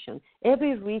visualization,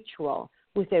 every ritual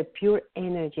with their pure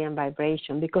energy and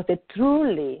vibration, because they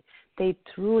truly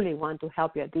want to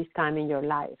help you at this time in your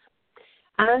life.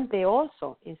 And they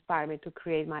also inspired me to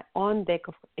create my own deck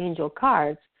of angel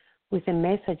cards with the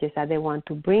messages that they want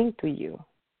to bring to you,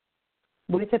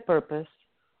 with the purpose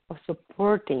of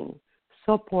supporting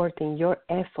your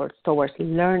efforts towards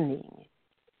learning,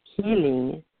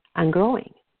 healing, and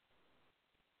growing.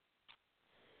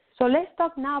 So let's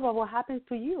talk now about what happens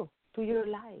to you, to your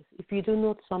life, if you do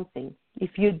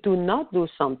not do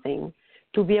something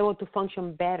to be able to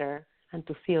function better and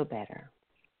to feel better.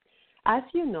 As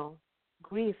you know,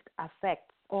 grief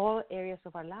affects all areas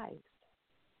of our lives.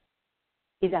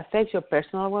 It affects your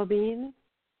personal well-being,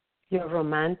 your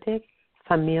romantic,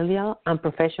 familial, and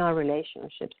professional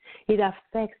relationships. It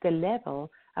affects the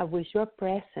level at which you're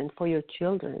present for your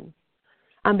children.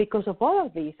 And because of all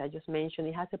of these I just mentioned,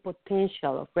 it has the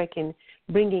potential of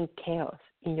bringing chaos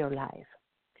in your life.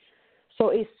 So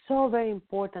it's so very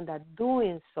important that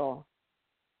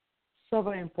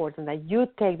you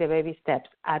take the baby steps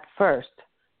at first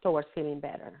towards feeling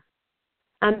better.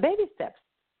 And baby steps,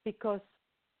 because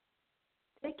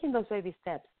taking those baby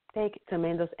steps take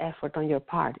tremendous effort on your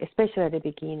part, especially at the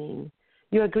beginning.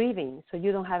 You're grieving, so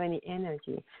you don't have any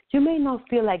energy. You may not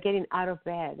feel like getting out of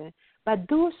bed, but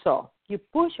do so. You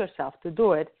push yourself to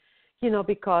do it,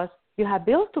 because you have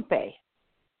bills to pay.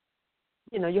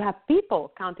 You have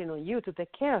people counting on you to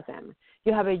take care of them.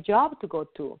 You have a job to go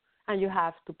to, and you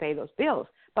have to pay those bills.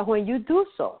 But when you do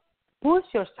so, push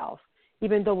yourself,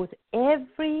 even though with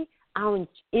every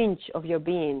inch of your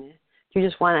being, you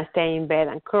just want to stay in bed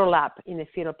and curl up in a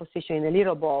fetal position in a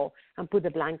little ball and put the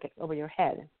blanket over your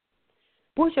head.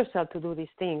 Push yourself to do these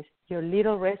things. Your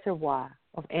little reservoir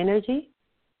of energy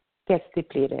gets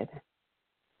depleted.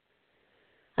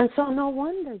 And so no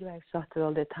wonder you're exhausted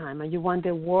all the time and you want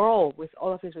the world with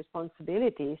all of its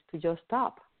responsibilities to just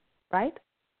stop, right?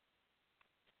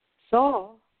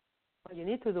 So what you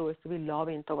need to do is to be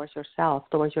loving towards yourself,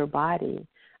 towards your body,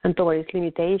 and towards its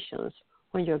limitations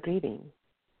when you're grieving.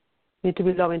 You need to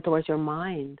be loving towards your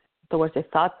mind, towards the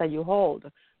thoughts that you hold,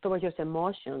 towards your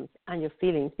emotions and your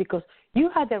feelings, because you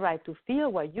have the right to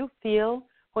feel what you feel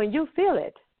when you feel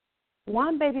it.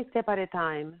 One baby step at a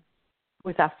time,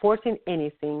 without forcing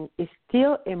anything, is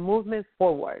still a movement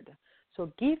forward.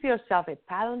 So give yourself a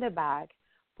pat on the back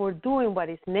for doing what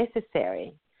is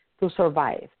necessary to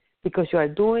survive, because you are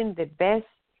doing the best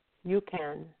you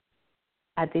can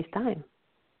at this time.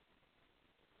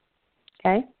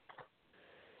 Okay?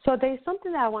 So there is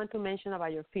something that I want to mention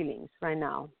about your feelings right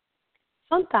now.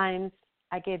 Sometimes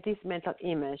I get this mental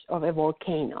image of a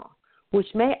volcano, which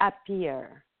may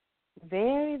appear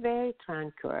very, very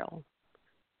tranquil,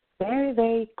 very,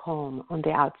 very calm on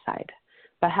the outside,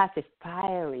 but has a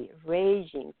fiery,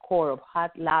 raging core of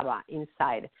hot lava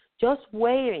inside, just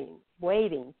waiting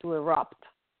to erupt.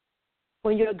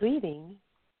 When you're grieving,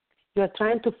 you're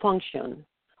trying to function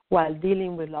while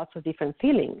dealing with lots of different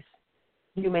feelings.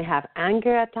 You may have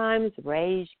anger at times,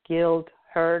 rage, guilt,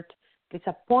 hurt,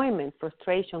 disappointment,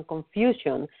 frustration,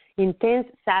 confusion, intense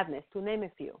sadness, to name a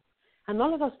few. And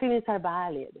all of those feelings are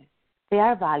valid. They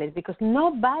are valid because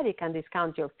nobody can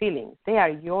discount your feelings. They are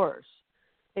yours.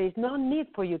 There is no need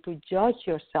for you to judge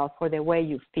yourself for the way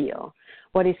you feel.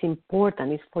 What is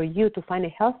important is for you to find a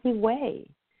healthy way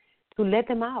to let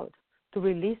them out, to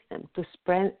release them, to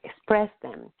express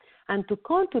them, and to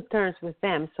come to terms with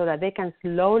them so that they can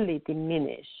slowly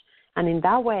diminish. And in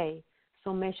that way,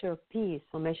 some measure of peace,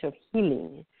 some measure of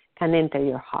healing can enter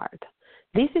your heart.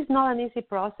 This is not an easy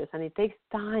process, and it takes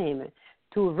time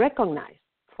to recognize,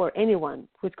 for anyone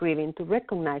who's grieving, to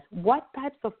recognize what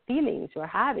types of feelings you're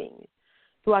having,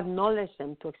 to acknowledge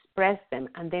them, to express them,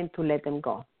 and then to let them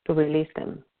go, to release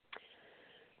them.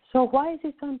 So why is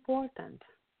it so important?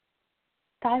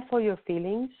 Time for your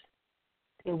feelings.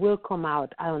 They will come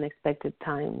out at unexpected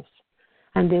times,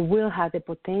 and they will have the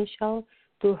potential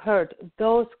to hurt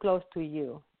those close to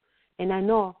you. And I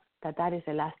know that that is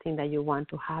the last thing that you want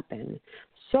to happen.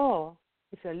 So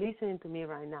if you're listening to me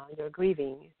right now, you're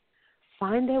grieving,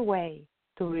 find a way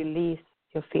to release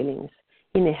your feelings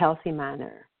in a healthy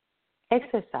manner.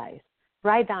 Exercise.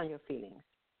 Write down your feelings.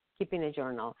 Keep in a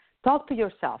journal. Talk to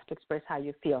yourself to express how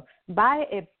you feel. Buy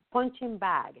a punching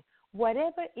bag.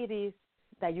 Whatever it is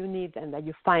that you need and that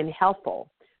you find helpful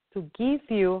to give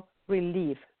you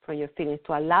relief from your feelings,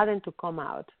 to allow them to come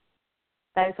out,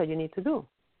 that is what you need to do.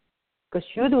 Because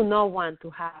you do not want to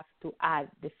have to add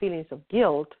the feelings of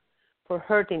guilt for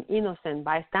hurting innocent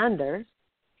bystanders,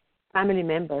 family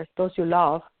members, those you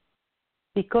love,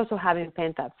 because of having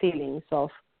pent-up feelings of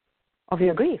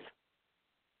your grief.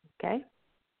 Okay?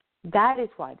 That is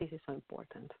why this is so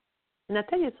important. And I'll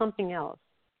tell you something else.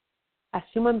 As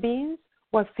human beings,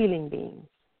 we're feeling beings.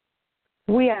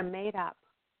 We are made up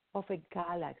of a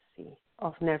galaxy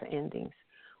of nerve endings.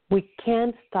 We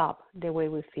can't stop the way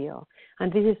we feel.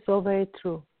 And this is so very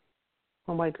true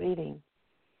when we're grieving.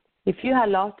 If you have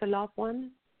lost a loved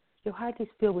one, your heart is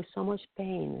filled with so much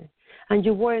pain. And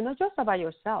you worry not just about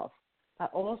yourself,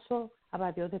 but also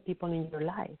about the other people in your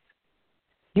life.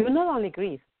 You not only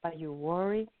grieve, but you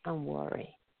worry and worry.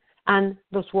 And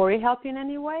does worry help you in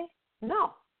any way?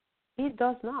 No, it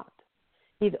does not.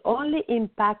 It only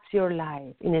impacts your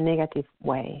life in a negative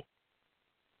way.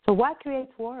 So what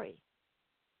creates worry?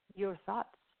 Your thoughts.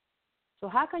 So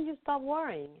how can you stop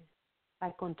worrying?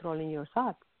 By controlling your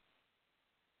thoughts.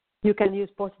 You can use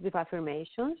positive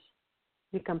affirmations.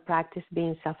 You can practice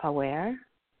being self-aware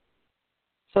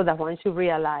so that once you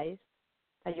realize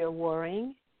that you're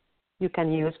worrying, you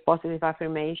can use positive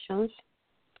affirmations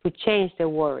to change the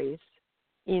worries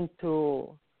into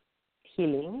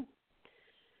healing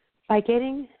by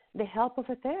getting the help of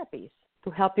a therapist to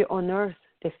help you unearth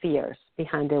the fears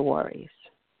behind the worries,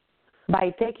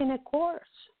 by taking a course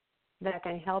that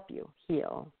can help you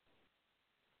heal,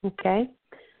 okay?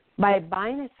 By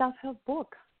buying a self-help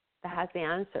book that has the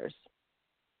answers,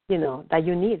 that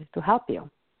you need to help you.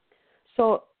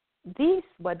 So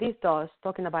what this does,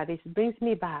 talking about this, brings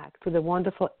me back to the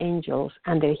wonderful angels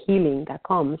and their healing that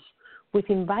comes with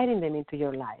inviting them into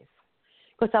your life.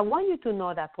 Because I want you to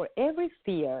know that for every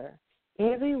fear,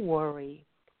 every worry,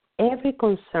 every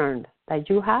concern that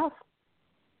you have,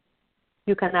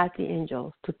 you can ask the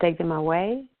angels to take them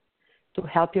away, to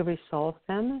help you resolve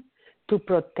them, to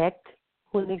protect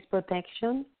who needs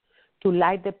protection, to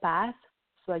light the path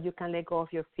so that you can let go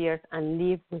of your fears and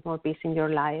live with more peace in your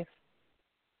life.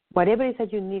 Whatever it is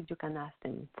that you need, you can ask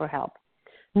them for help.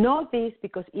 Know this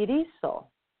because it is so.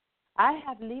 I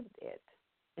have lived it,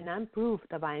 and I'm proof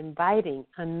that by inviting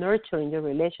and nurturing your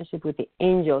relationship with the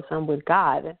angels and with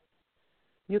God,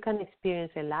 you can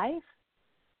experience a life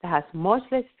that has much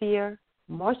less fear,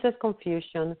 much less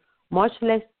confusion, much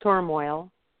less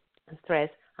turmoil and stress,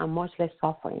 and much less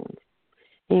suffering.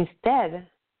 Instead,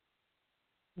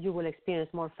 you will experience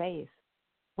more faith,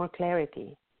 more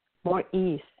clarity, more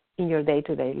ease in your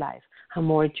day-to-day life, and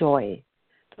more joy.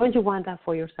 Don't you want that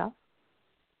for yourself?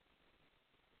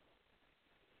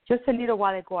 Just a little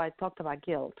while ago, I talked about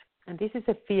guilt, and this is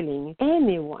a feeling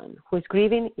anyone who is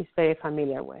grieving is very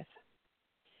familiar with.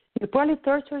 You probably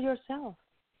torture yourself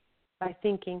by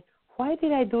thinking, why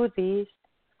did I do this?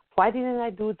 Why didn't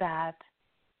I do that?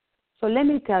 So let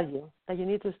me tell you that you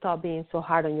need to stop being so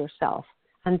hard on yourself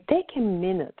and take a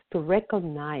minute to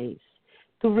recognize,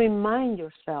 to remind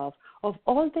yourself of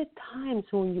all the times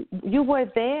when you were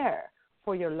there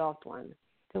for your loved one,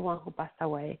 the one who passed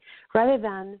away, rather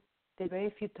than the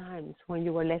very few times when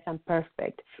you were less than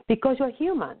perfect, because you're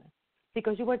human,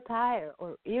 because you were tired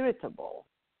or irritable,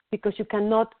 because you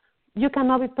cannot be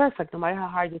perfect no matter how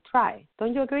hard you try.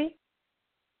 Don't you agree?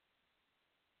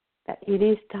 That it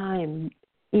is time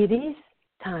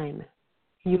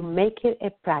you make it a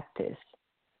practice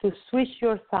to switch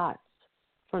your thoughts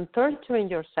from torturing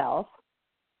yourself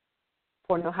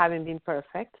for not having been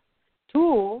perfect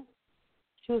to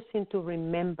choosing to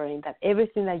remembering that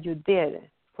everything that you did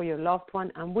for your loved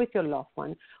one and with your loved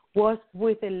one was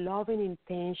with a loving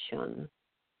intention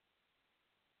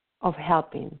of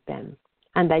helping them,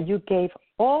 and that you gave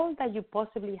all that you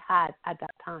possibly had at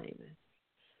that time.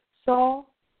 So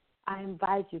I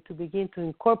invite you to begin to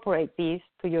incorporate this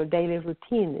to your daily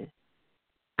routine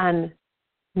and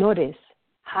notice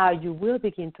how you will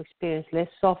begin to experience less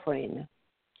suffering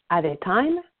at a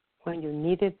time when you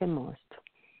need it the most.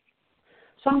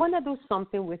 So I'm going to do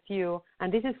something with you,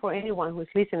 and this is for anyone who's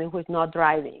listening who is not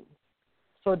driving.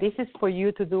 So this is for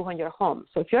you to do when you're home.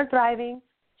 So if you're driving,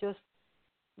 just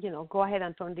go ahead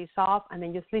and turn this off, and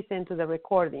then just listen to the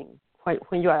recording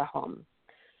when you're at home.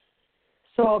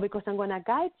 So because I'm going to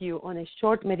guide you on a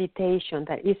short meditation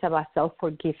that is about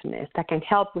self-forgiveness, that can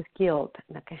help with guilt,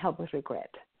 and that can help with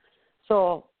regret.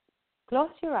 So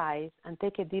close your eyes and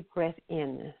take a deep breath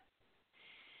in.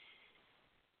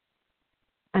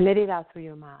 And let it out through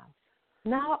your mouth.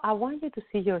 Now I want you to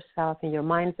see yourself in your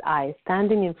mind's eye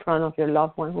standing in front of your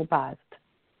loved one who passed.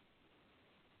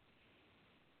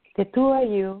 The two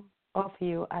of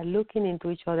you are looking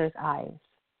into each other's eyes.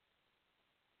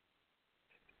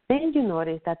 Then you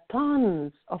notice that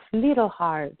tons of little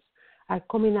hearts are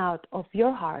coming out of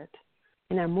your heart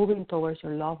and are moving towards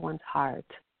your loved one's heart.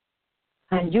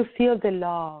 And you feel the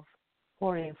love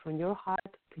pouring from your heart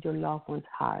to your loved one's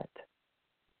heart.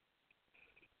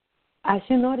 As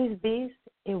you notice this,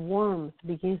 a warmth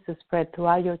begins to spread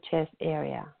throughout your chest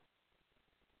area.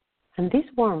 And this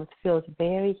warmth feels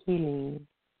very healing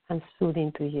and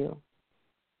soothing to you.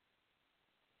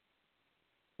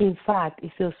 In fact,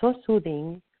 it feels so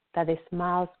soothing that a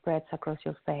smile spreads across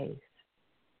your face.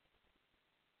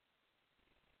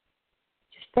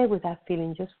 Just stay with that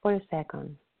feeling just for a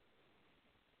second.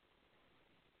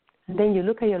 And then you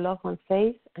look at your loved one's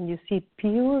face and you see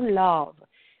pure love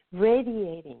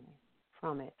radiating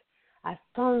from it as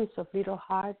tons of little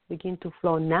hearts begin to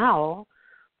flow now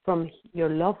from your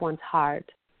loved one's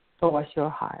heart towards your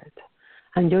heart.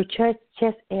 And your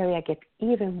chest area gets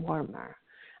even warmer.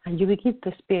 And you begin to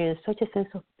experience such a sense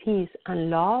of peace and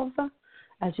love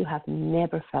as you have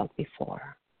never felt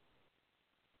before.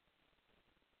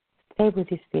 Stay with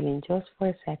this feeling just for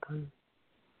a second.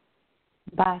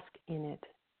 Bask in it.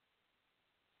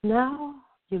 Now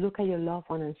you look at your loved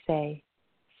one and say,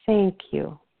 thank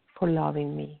you for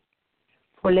loving me,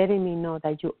 for letting me know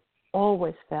that you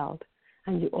always felt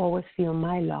and you always feel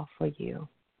my love for you,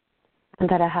 and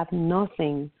that I have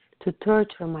nothing to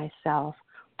torture myself,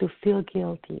 to feel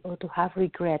guilty, or to have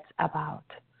regrets about,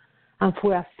 and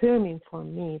for affirming for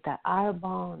me that our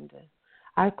bond,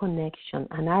 our connection,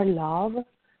 and our love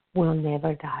will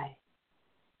never die.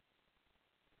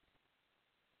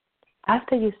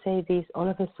 After you say this, all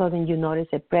of a sudden you notice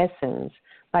a presence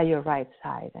by your right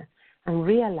side and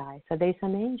realize that there is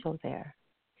an angel there,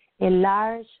 a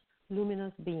large,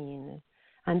 luminous being.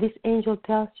 And this angel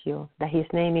tells you that his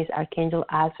name is Archangel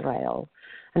Azrael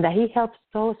and that he helps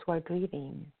those who are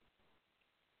grieving.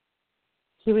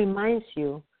 He reminds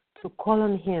you to call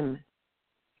on him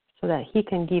so that he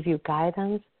can give you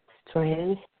guidance,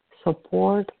 strength,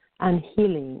 support, and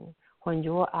healing when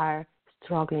you are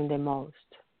struggling the most.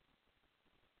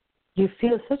 You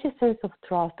feel such a sense of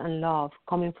trust and love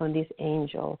coming from this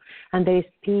angel, and there is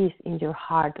peace in your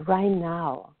heart right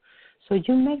now. So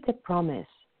you make the promise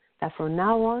that from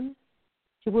now on,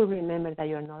 you will remember that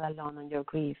you are not alone on your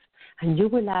grief, and you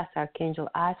will ask Archangel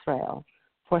Azrael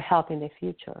for help in the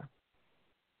future.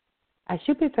 As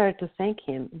you prepare to thank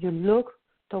him, you look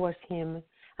towards him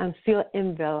and feel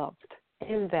enveloped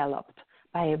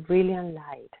by a brilliant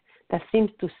light that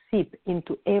seems to seep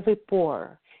into every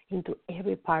pore, into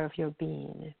every part of your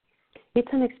being. It's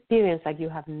an experience like you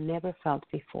have never felt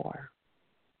before.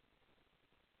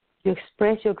 You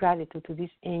express your gratitude to this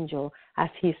angel as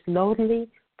he slowly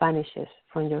vanishes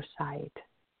from your sight.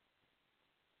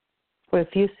 For a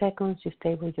few seconds, you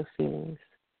stay with your feelings.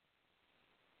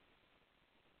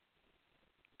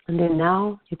 And then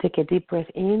now, you take a deep breath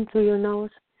in through your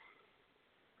nose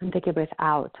and take a breath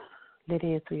out,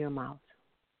 letting it through your mouth.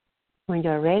 When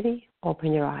you're ready,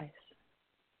 open your eyes.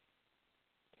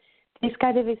 This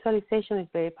guided visualization is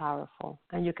very powerful,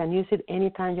 and you can use it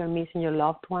anytime you're missing your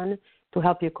loved one to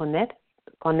help you connect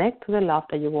to the love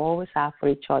that you will always have for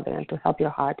each other and to help your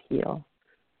heart heal.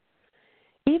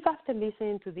 If after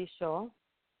listening to this show,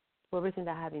 to everything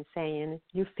that I have been saying,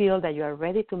 you feel that you are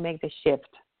ready to make the shift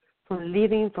from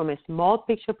living from a small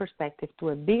picture perspective to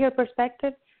a bigger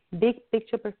perspective, big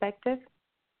picture perspective,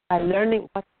 by learning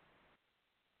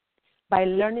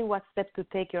what steps to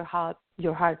take your heart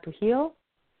to heal,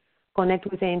 connect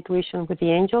with the intuition with the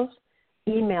angels,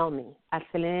 email me at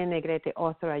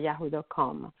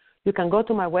selenenegreteauthor@yahoo.com. You can go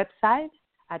to my website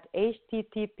at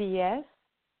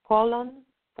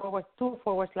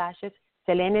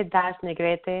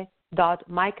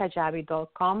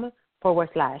https://selene-negrete.mykajabi.com/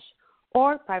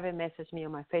 or private message me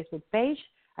on my Facebook page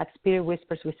at Spirit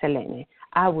Whispers with Selene.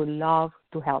 I would love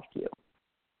to help you.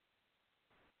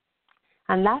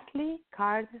 And lastly,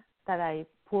 card that I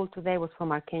pulled today was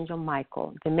from Archangel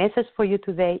Michael. The message for you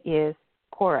today is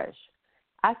courage.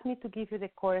 Ask me to give you the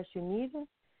courage you need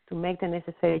to make the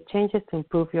necessary changes to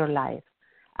improve your life.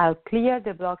 I'll clear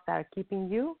the blocks that are keeping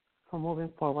you from moving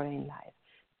forward in life.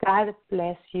 God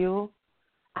bless you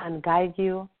and guide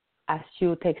you as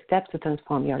you take steps to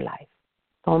transform your life.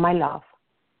 All my love.